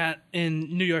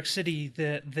in New York City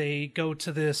that they go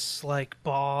to this like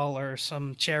ball or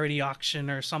some charity auction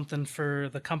or something for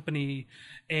the company,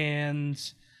 and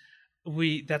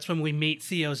that's when we meet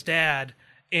Theo's dad,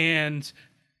 and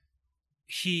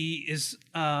he's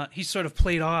sort of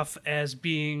played off as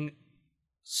being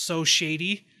so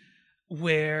shady,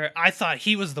 where I thought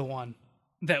he was the one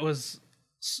that was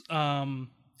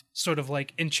sort of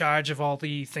like in charge of all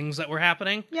the things that were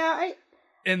happening. Yeah,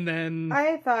 And then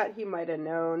I thought he might have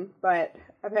known, but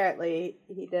apparently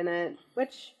he didn't.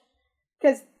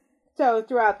 Because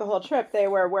throughout the whole trip, they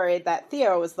were worried that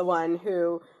Theo was the one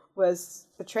who was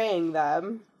betraying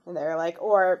them. And they were like,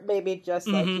 or maybe just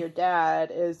like your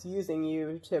dad is using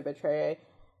you to betray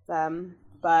them.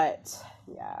 But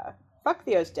yeah, fuck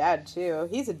Theo's dad too.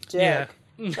 He's a dick.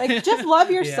 Yeah. Like, just love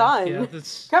your son. Yeah,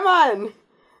 Come on.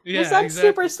 Your son's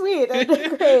super sweet and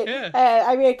great. Yeah.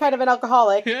 I mean, kind of an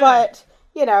alcoholic, Yeah. but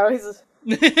you know, he's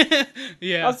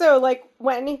yeah. also like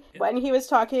when he was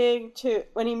talking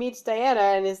when he meets Diana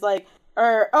and is like,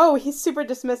 he's super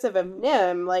dismissive of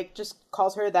Nim, like just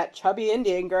calls her that chubby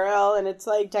Indian girl, and it's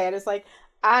like Diana's like,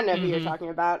 I know who you're talking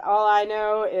about. All I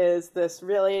know is this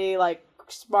really like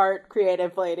smart,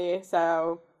 creative lady.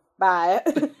 So bye.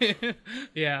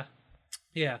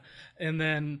 Yeah. And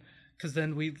then, because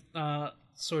then we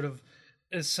sort of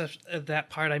that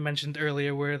part I mentioned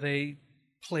earlier where they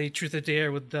play Truth or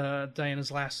Dare with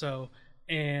Diana's lasso,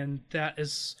 and that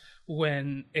is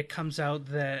when it comes out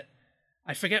that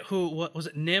I forget what was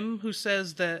it, Nim who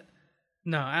says that.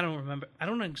 No, I don't remember. I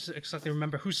don't exactly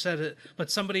remember who said it,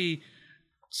 but somebody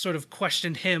sort of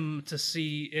questioned him to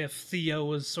see if Theo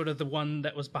was sort of the one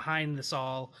that was behind this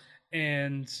all,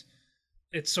 and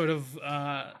it sort of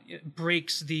it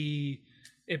breaks the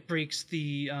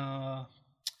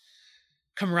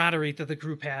camaraderie that the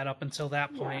group had up until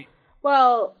that point. Yeah.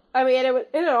 Well, I mean, it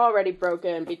had already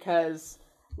broken because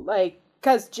they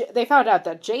found out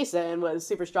that Jason was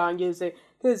super strong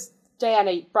because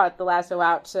Diana brought the lasso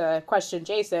out to question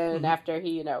Jason after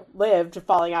he, lived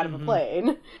falling out of a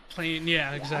plane.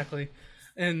 Yeah, exactly.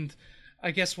 And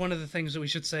I guess one of the things that we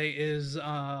should say is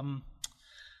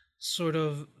sort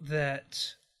of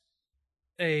that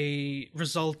a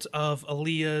result of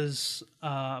Aaliyah's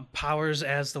powers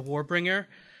as the Warbringer,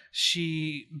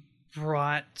 she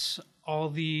brought all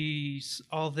this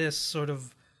sort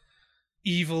of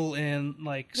evil and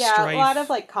strife, a lot of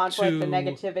conflict and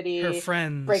negativity her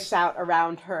friends breaks out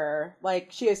around her. Like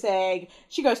she was saying,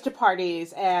 she goes to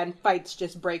parties and fights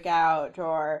just break out,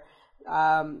 or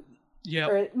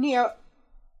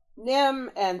Nim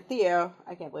and Theo,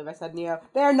 I can't believe I said Neo,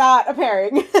 they're not a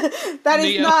pairing. That is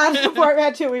Neo. not the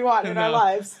portmanteau we want in our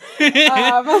lives.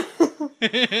 But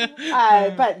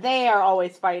they are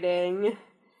always fighting,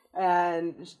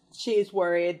 and she's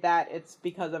worried that it's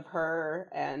because of her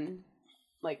and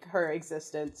her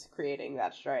existence creating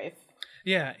that strife.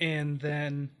 Yeah, and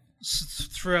then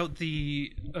throughout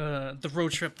the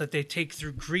road trip that they take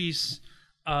through Greece,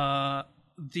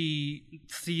 the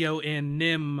Theo and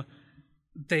Nim,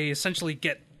 they essentially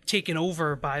get taken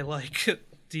over by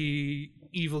the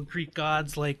evil Greek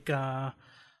gods like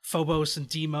Phobos and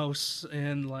Deimos,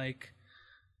 and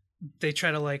they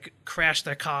try to crash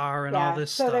their car and all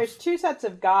this stuff. So there's two sets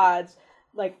of gods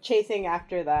chasing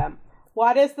after them.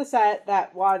 One is the set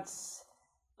that wants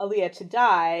Aaliyah to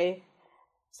die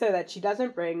so that she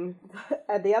doesn't bring,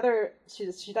 and the other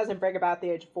she doesn't bring about the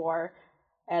age of 4,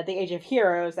 the age of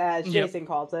heroes as Jason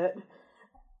calls it.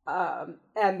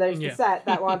 And there's the set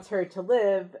that wants her to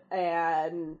live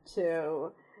and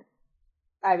so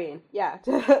that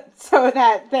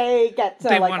they get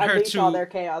to unleash all their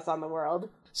chaos on the world.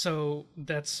 So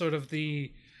that's sort of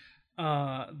the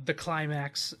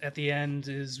climax at the end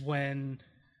is when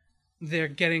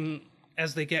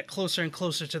as they get closer and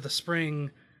closer to the spring,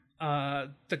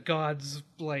 the gods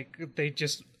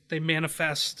they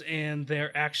manifest and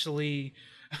they're actually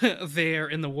there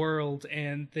in the world,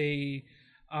 and they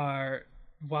are,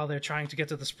 while they're trying to get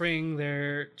to the spring,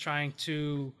 they're trying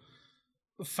to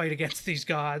fight against these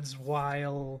gods,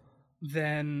 while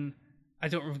then I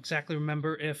don't exactly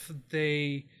remember if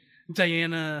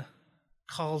Diana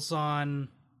calls on,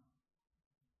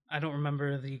 I don't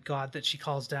remember the god that she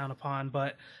calls down upon,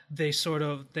 but they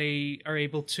are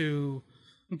able to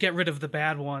get rid of the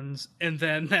bad ones, and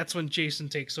then that's when Jason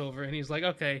takes over and he's like,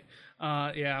 okay,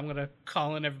 I'm gonna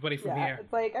call in everybody from here.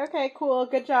 It's okay, cool,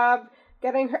 good job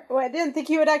getting her. Well, I didn't think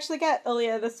he would actually get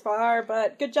Aaliyah this far,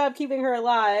 but good job keeping her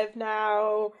alive.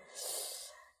 Now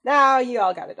you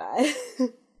all gotta die.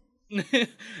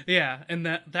 Yeah, and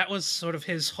that was sort of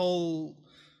his whole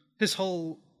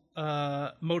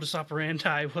modus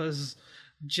operandi was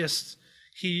just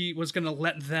he was going to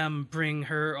let them bring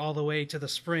her all the way to the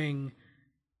spring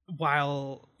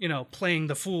while, playing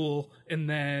the fool, and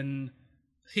then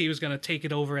he was going to take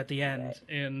it over at the end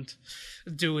and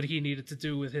do what he needed to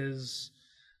do with his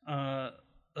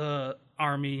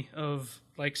army of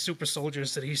like super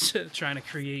soldiers that he's trying to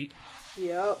create.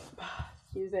 Yep.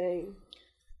 Using.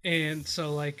 And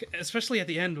so, like, especially at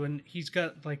the end when he's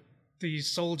got like these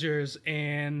soldiers,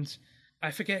 and I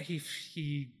forget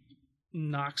he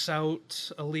knocks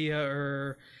out Aaliyah,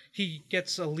 or he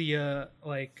gets Aaliyah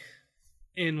like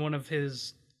in one of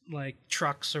his like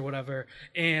trucks or whatever,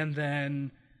 and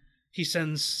then he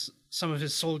sends some of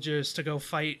his soldiers to go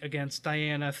fight against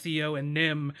Diana, Theo, and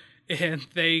Nim, and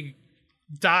they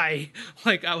die.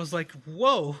 Like, I was like,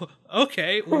 whoa,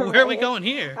 okay, well, where are we going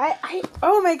here?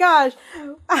 Oh my gosh,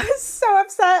 I was so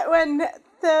upset when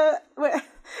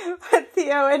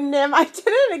Theo and Nim, I did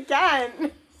it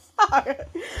again.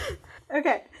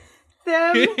 Okay,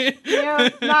 them,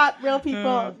 not real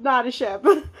people, not a ship.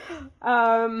 But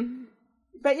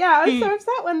yeah, I was so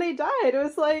upset when they died. It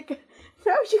was like,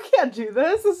 no, you can't do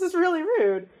this. This is really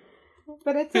rude.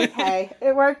 But it's okay.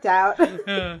 It worked out.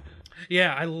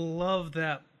 Yeah, I love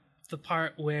the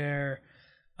part where,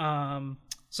 so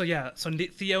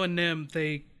Theo and Nim,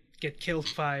 they get killed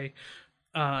by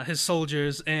his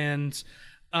soldiers, and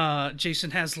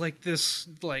Jason has like this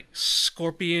like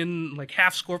scorpion, like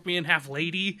half scorpion, half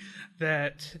lady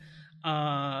that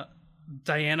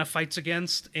Diana fights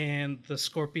against, and the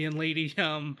scorpion lady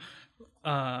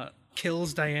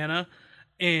kills Diana,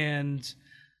 and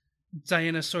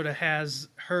Diana sort of has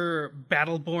her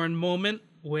Battleborn moment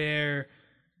where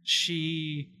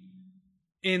she,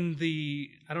 in the,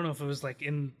 I don't know if it was like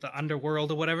in the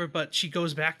underworld or whatever, but she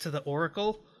goes back to the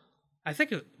Oracle. I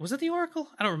think was it the Oracle?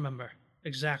 I don't remember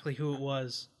exactly who it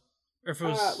was. Or if it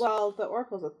was well, the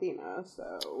Oracle's Athena,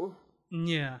 so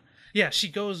yeah, she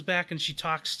goes back and she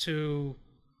talks to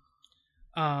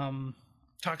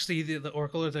the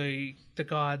Oracle or the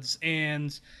gods,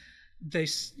 and they,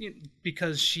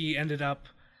 because she ended up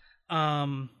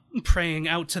praying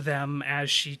out to them as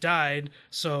she died,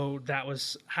 so that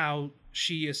was how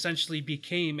she essentially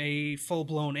became a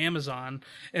full-blown Amazon,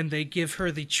 and they give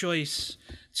her the choice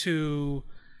to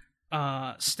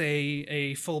stay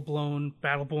a full-blown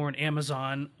Battleborn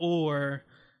Amazon, or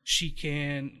she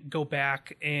can go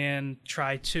back and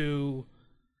try to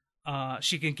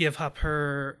she can give up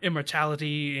her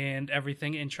immortality and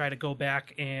everything and try to go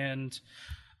back and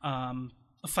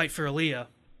fight for Aaliyah.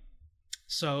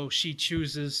 So she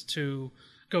chooses to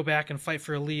go back and fight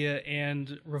for Aaliyah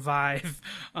and revive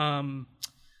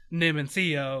Nim and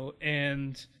Theo,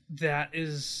 and that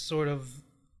is sort of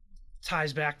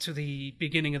ties back to the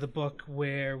beginning of the book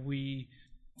where we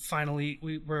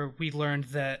learned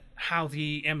that how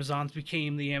the Amazons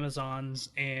became the Amazons,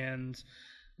 and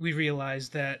we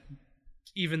realized that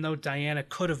even though Diana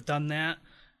could have done that,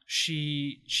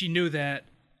 she knew that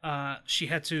she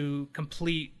had to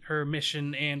complete her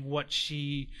mission and what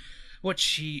she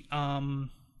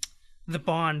the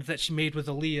bond that she made with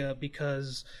Aaliyah,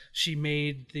 because she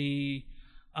made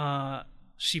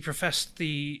she professed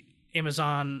the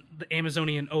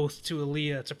Amazonian oath to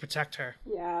Aaliyah to protect her.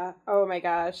 Yeah. Oh my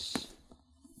gosh.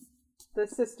 The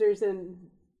sisters in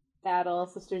battle,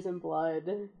 sisters in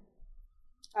blood.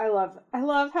 I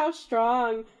love how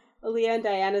strong Aaliyah and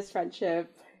Diana's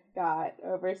friendship got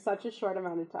over such a short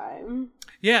amount of time.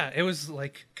 Yeah, it was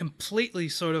like completely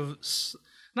sort of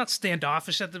not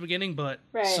standoffish at the beginning, but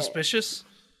suspicious,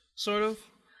 sort of.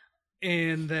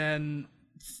 And then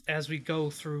as we go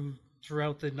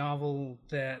throughout the novel,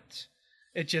 that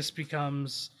it just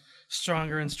becomes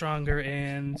stronger and stronger,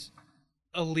 and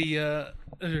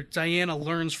Diana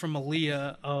learns from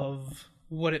Aaliyah of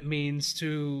what it means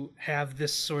to have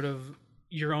this sort of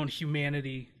your own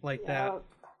humanity like that.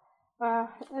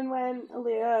 And when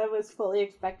Aaliyah was fully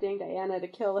expecting Diana to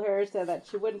kill her so that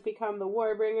she wouldn't become the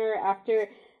Warbringer after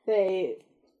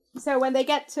so when they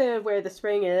get to where the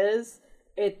spring is,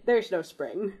 there's no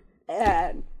spring.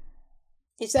 And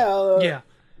so yeah.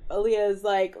 Aaliyah's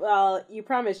like, well, you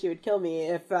promised you would kill me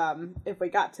if we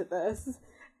got to this.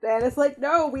 Then it's like,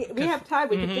 no, we have time.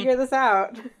 We can figure this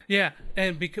out. Yeah,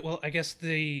 and I guess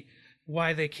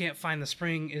why they can't find the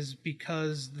spring is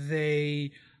because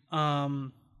they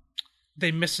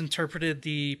misinterpreted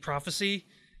the prophecy,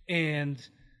 and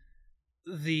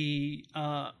the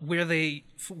where they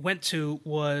went to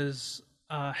was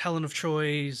Helen of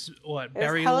Troy's It was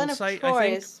burial Helen of site, I think,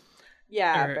 Troy's,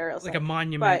 yeah, or burial like site. a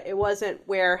monument. But it wasn't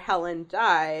where Helen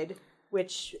died,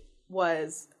 which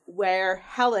was where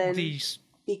Helen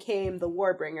became the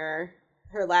Warbringer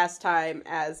her last time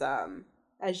as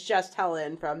just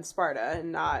Helen from Sparta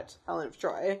and not Helen of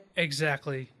Troy.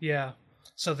 Exactly. Yeah.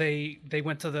 So they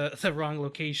went to the wrong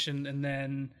location, and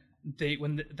then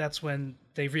that's when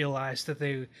they realized that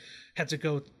they had to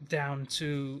go down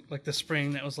to like the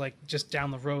spring that was like just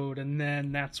down the road, and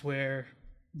then that's where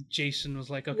Jason was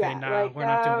like, okay, we're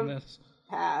not doing this.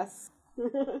 Pass.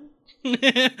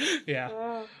 Yeah.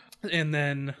 Oh. And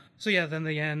then then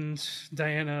the end,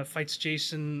 Diana fights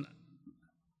Jason.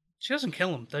 She doesn't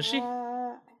kill him, does she?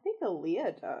 I think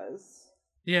Aaliyah does.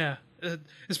 Yeah,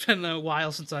 it's been a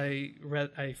while since I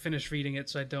finished reading it,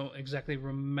 so I don't exactly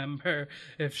remember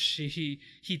if he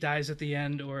dies at the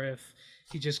end, or if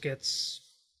he just gets,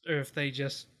 or if they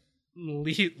just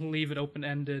leave it open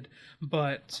ended.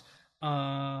 But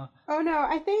oh no,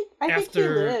 I think he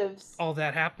lives. All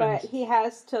that happens, but he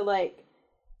has to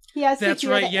That's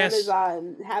right,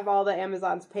 Amazon, have all the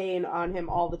Amazon's pain on him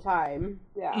all the time.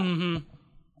 Yeah. Mm-hmm.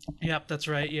 Yep, that's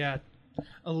right. Yeah,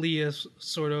 Aaliyah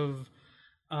sort of.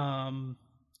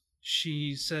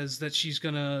 She says that she's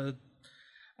gonna.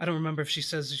 I don't remember if she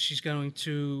says that she's going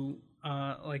to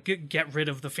get rid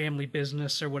of the family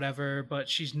business or whatever, but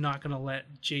she's not gonna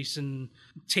let Jason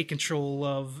take control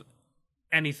of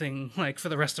anything like for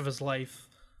the rest of his life.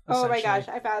 Oh my gosh,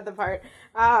 I found the part.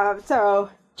 So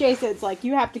Jason's like,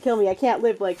 you have to kill me. I can't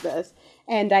live like this.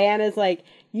 And Diana's like,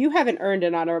 you haven't earned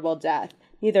an honorable death.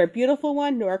 Neither a beautiful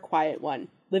one nor a quiet one.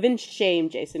 Live in shame,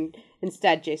 Jason.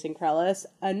 Instead, Jason Krellis,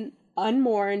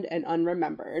 unmourned and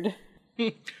unremembered.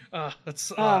 That's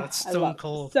stone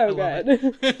cold. So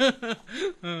good.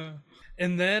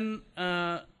 And then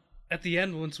at the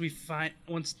end, once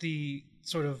the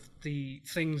sort of the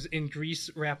things in Greece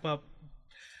wrap up,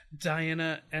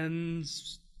 Diana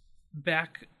ends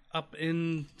back up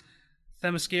in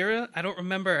Themyscira. I don't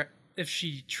remember if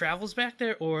she travels back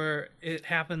there or it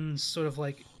happens sort of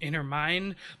like in her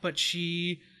mind, but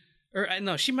she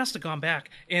must have gone back,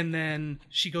 and then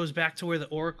she goes back to where the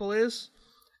Oracle is,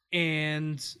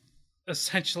 and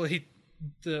essentially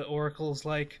the Oracle's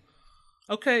like,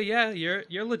 okay, yeah,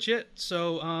 you're legit,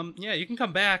 so yeah, you can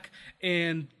come back.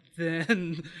 And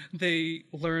then they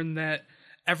learn that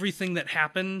everything that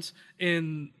happened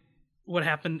in what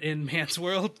happened in Man's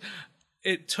World,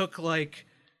 it took like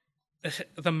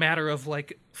the matter of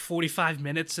like 45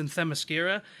 minutes in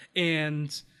Themyscira,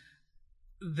 and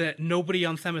that nobody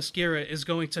on Themyscira is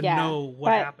going to know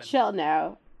what happened. She'll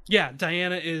know. Yeah,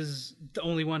 Diana is the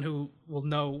only one who will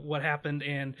know what happened,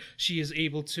 and she is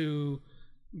able to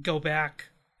go back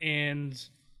and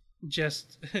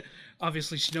just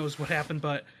obviously she knows what happened,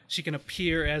 but she can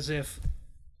appear as if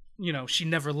she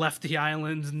never left the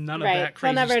island. None of that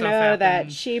crazy stuff happened. They'll never know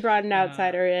that she brought an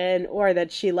outsider in, or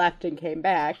that she left and came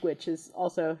back, which is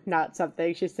also not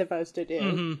something she's supposed to do.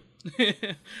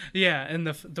 Mm-hmm. Yeah, and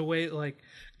the way, like,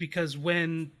 because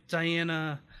when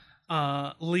Diana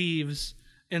leaves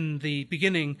in the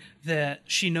beginning, that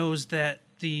she knows that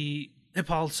the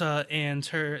Hippolyta and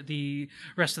the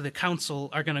rest of the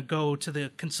council are going to go to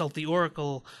consult the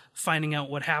Oracle, finding out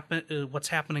what's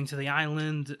happening to the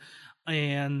island.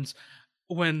 And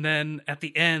then at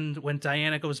the end, when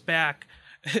Diana goes back,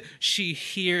 she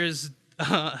hears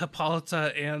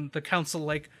Hippolyta and the council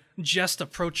like just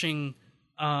approaching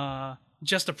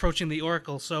the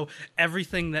Oracle. So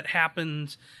everything that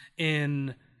happened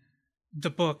in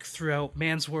the book throughout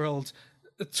Man's World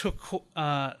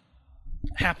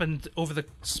happened over the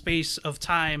space of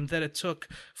time that it took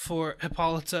for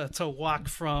Hippolyta to walk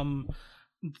from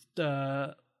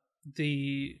the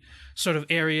sort of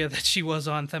area that she was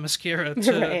on Themyscira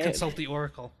to consult the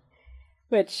Oracle.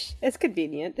 Which is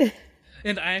convenient.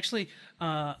 And I actually,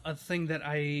 a thing that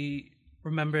I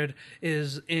remembered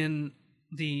is in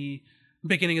the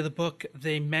beginning of the book,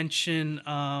 they mention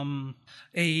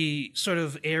a sort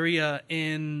of area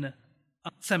in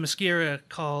Themyscira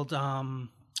called, I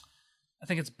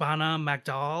think it's Bana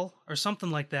Magdal or something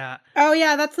like that. Oh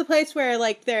yeah, that's the place where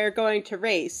like they're going to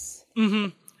race. Mm-hmm.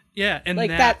 Yeah, and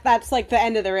like that's like the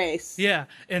end of the race. Yeah,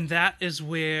 and that is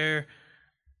where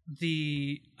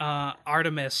the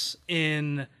Artemis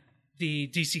in the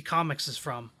DC Comics is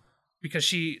from, because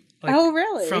she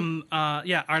really? From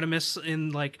Artemis in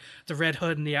like the Red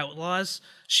Hood and the Outlaws,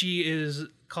 she is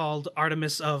called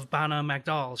Artemis of Bana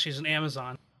Magdal. She's an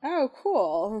Amazon. Oh,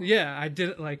 cool. Yeah, I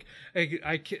did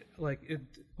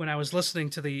when I was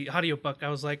listening to the audiobook, I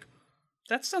was like,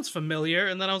 that sounds familiar,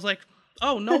 and then I was like,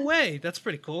 oh, no way. That's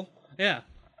pretty cool. Yeah.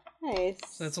 Nice.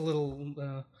 So that's a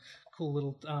little cool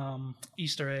little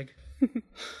Easter egg.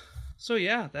 So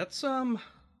yeah, that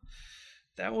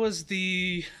was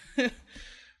the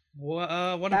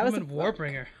Wonder That was Woman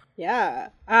Warbringer. Yeah.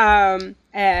 And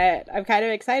I'm kind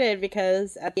of excited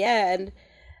because at the end,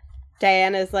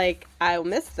 Diana's like, I'll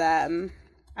miss them.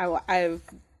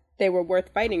 They were worth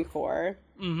fighting for.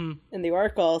 Mm-hmm. And the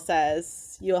Oracle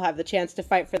says, you'll have the chance to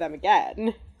fight for them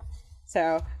again.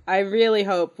 So I really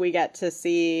hope we get to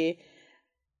see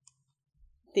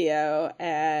Theo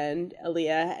and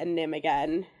Aaliyah and Nim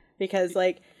again. Because,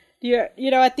 like, you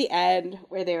know, at the end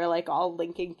where they were, like, all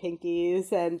linking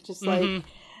pinkies and just, like,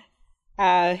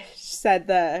 said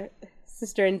the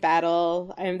sister in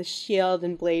battle, I am the shield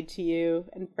and blade to you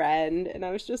and friend. And I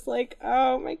was just like,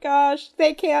 oh my gosh,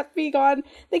 they can't be gone.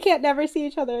 They can't never see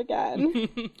each other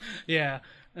again. Yeah,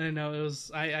 I know. It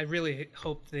was. I really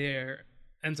hope there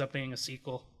ends up being a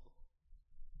sequel.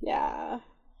 Yeah.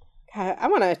 God, I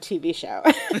want a TV show.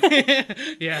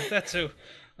 Yeah, that too.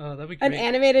 Oh, that'd be great. An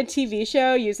animated TV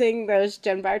show using those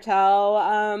Jen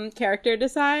Bartel character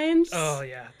designs. Oh,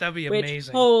 yeah. That'd be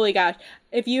amazing. Holy gosh.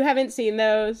 If you haven't seen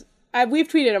those, we've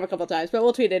tweeted them a couple times, but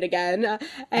we'll tweet it again.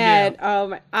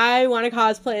 I want to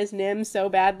cosplay as Nim so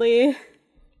badly.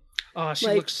 Oh, she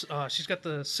looks... she's got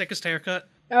the sickest haircut.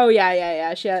 Oh,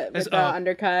 yeah. She had with the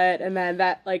undercut and then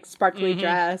that, like, sparkly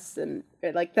dress and,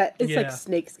 like, that. It's, like,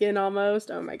 snakeskin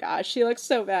almost. Oh, my gosh. She looks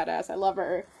so badass. I love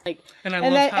her. Like,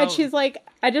 and she's, like,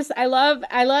 I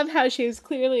love how she's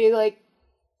clearly, like,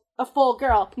 a full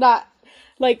girl. Not,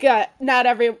 like, they're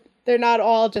not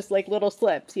all just, like, little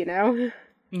slips, you know?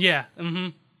 Yeah.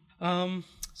 Mm-hmm.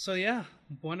 So, yeah.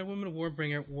 Wonder Woman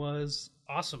Warbringer was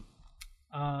awesome.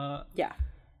 Yeah.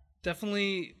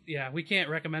 Definitely, yeah, we can't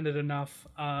recommend it enough.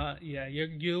 Yeah,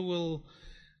 you will,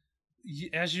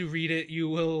 as you read it, you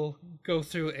will go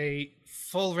through a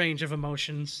full range of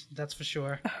emotions, that's for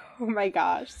sure. Oh my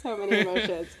gosh, so many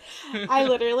emotions. I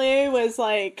literally was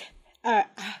like,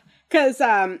 because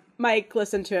Mike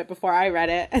listened to it before I read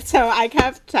it, and so I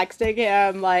kept texting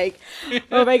him like,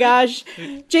 oh my gosh,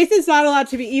 Jason's not allowed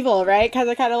to be evil, right? Because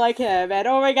I kind of like him, and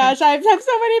oh my gosh, I have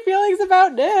so many feelings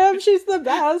about Nim, she's the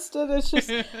best, and it's just,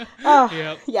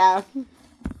 yeah.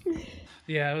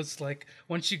 Yeah, it was like,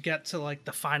 once you get to like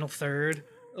the final third,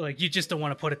 like you just don't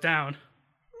want to put it down.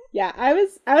 Yeah, I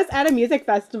was at a music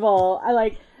festival, I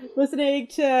like listening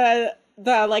to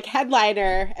the like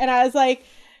headliner, and I was like,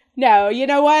 no, you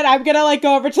know what? I'm gonna like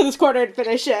go over to this corner and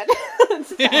finish it.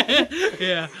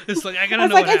 Yeah, it's like I gotta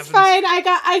know like, what it's fine.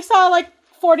 I saw like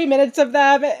 40 minutes of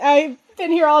them. I've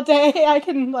been here all day. I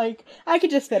can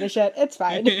just finish it. It's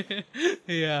fine.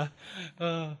 Yeah,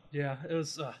 yeah. It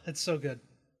was. It's so good.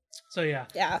 So yeah,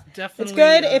 definitely. It's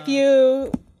good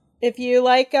if you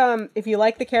like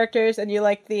the characters and you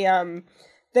like the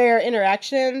their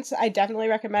interactions. I definitely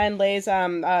recommend Lay's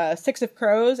Six of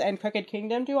Crows and Crooked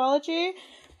Kingdom duology.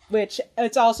 Which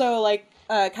it's also like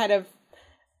a kind of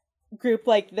group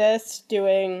like this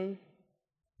doing,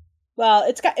 well,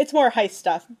 it's more heist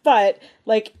stuff, but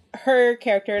like her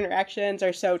character interactions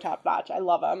are so top notch. I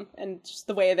love them, and just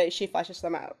the way that she fleshes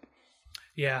them out.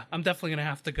 Yeah, I'm definitely gonna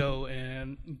have to go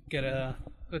and get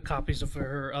copies of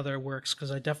her other works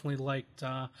because I definitely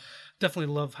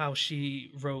love how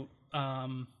she wrote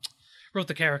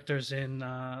the characters in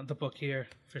the book here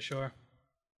for sure.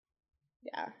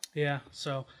 Yeah,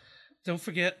 so don't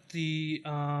forget the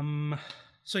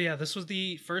so yeah, this was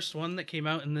the first one that came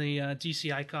out in the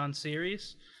DC Icon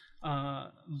series.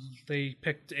 They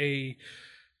picked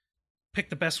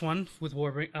the best one with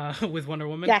with Wonder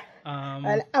Woman. Yeah.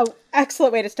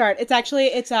 Excellent way to start.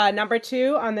 It's number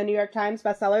 2 on the New York Times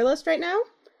bestseller list right now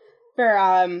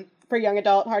for young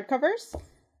adult hardcovers,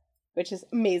 which is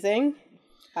amazing.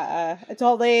 It's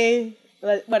only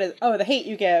The Hate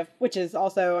You Give, which is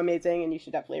also amazing, and you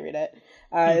should definitely read it,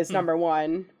 is number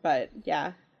 1. But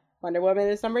yeah, Wonder Woman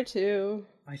is number 2.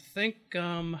 I think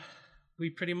we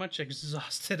pretty much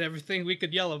exhausted everything we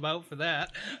could yell about for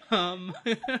that. Yeah,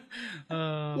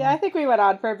 I think we went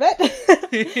on for a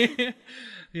bit.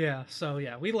 Yeah, so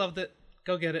yeah, we loved it.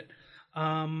 Go get it.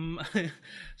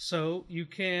 So you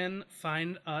can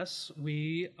find us.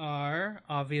 We are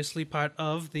obviously part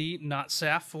of the Not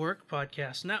Saff for Work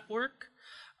podcast network.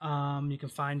 You can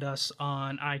find us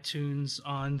on iTunes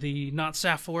on the Not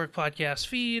Saff for Work podcast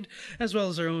feed, as well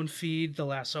as our own feed, the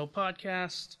Lasso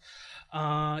podcast.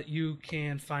 You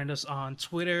can find us on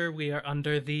Twitter. We are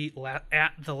under at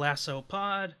the Lasso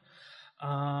Pod.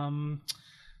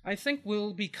 I think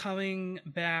we'll be coming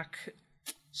back.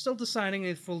 Still deciding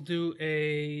if we'll do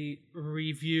a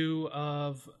review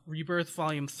of Rebirth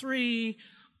Volume 3,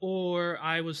 or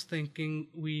I was thinking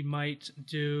we might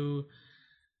do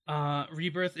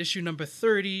Rebirth issue number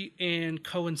 30 and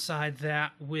coincide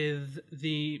that with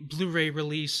the Blu-ray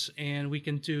release, and we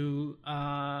can do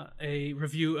a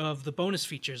review of the bonus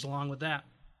features along with that.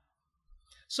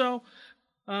 So,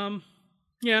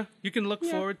 yeah, you can look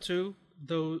forward to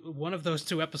one of those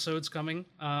 2 episodes coming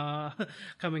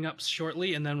up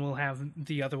shortly, and then we'll have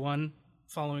the other one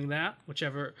following that,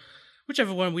 whichever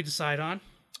one we decide on.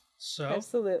 So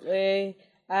absolutely.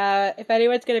 If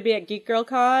anyone's going to be at Geek Girl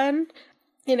Con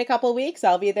in a couple weeks,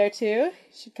 I'll be there too. You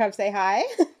should come say hi.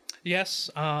 Yes,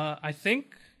 I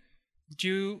think. Do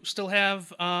you still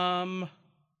have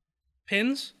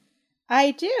pins?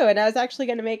 I do, and I was actually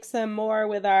going to make some more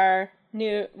with our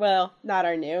new, well, not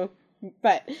our new,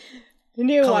 but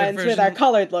new Colored ones version. with our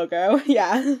colored logo.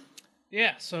 Yeah.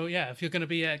 Yeah, so yeah, if you're gonna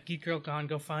be at Geek Girl Con,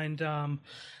 go find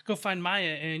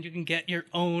Maya, and you can get your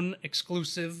own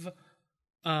exclusive,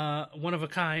 one of a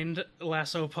kind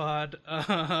Lasso Pod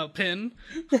pin.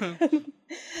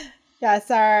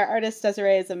 Yes, our artist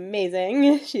Desiree is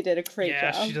amazing. She did a great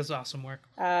job. Yeah, she does awesome work.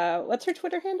 What's her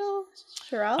Twitter handle?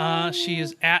 Shorelle? She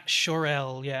is at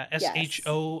Shorelle. Yeah,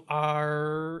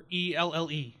 SHORELLE.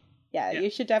 Yeah, you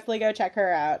should definitely go check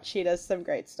her out. She does some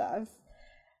great stuff.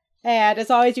 And as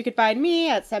always, you can find me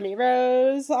at Semi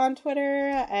Rose on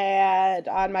Twitter and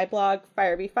on my blog,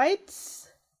 Firebee Fights.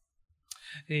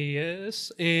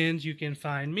 Yes, and you can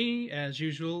find me, as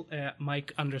usual, at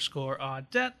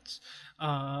Mike_Audette.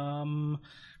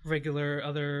 Regular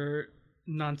other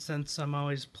nonsense I'm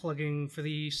always plugging for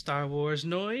the Star Wars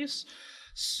noise.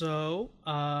 So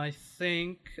I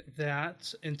think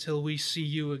that until we see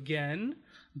you again,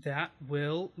 that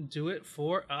will do it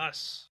for us.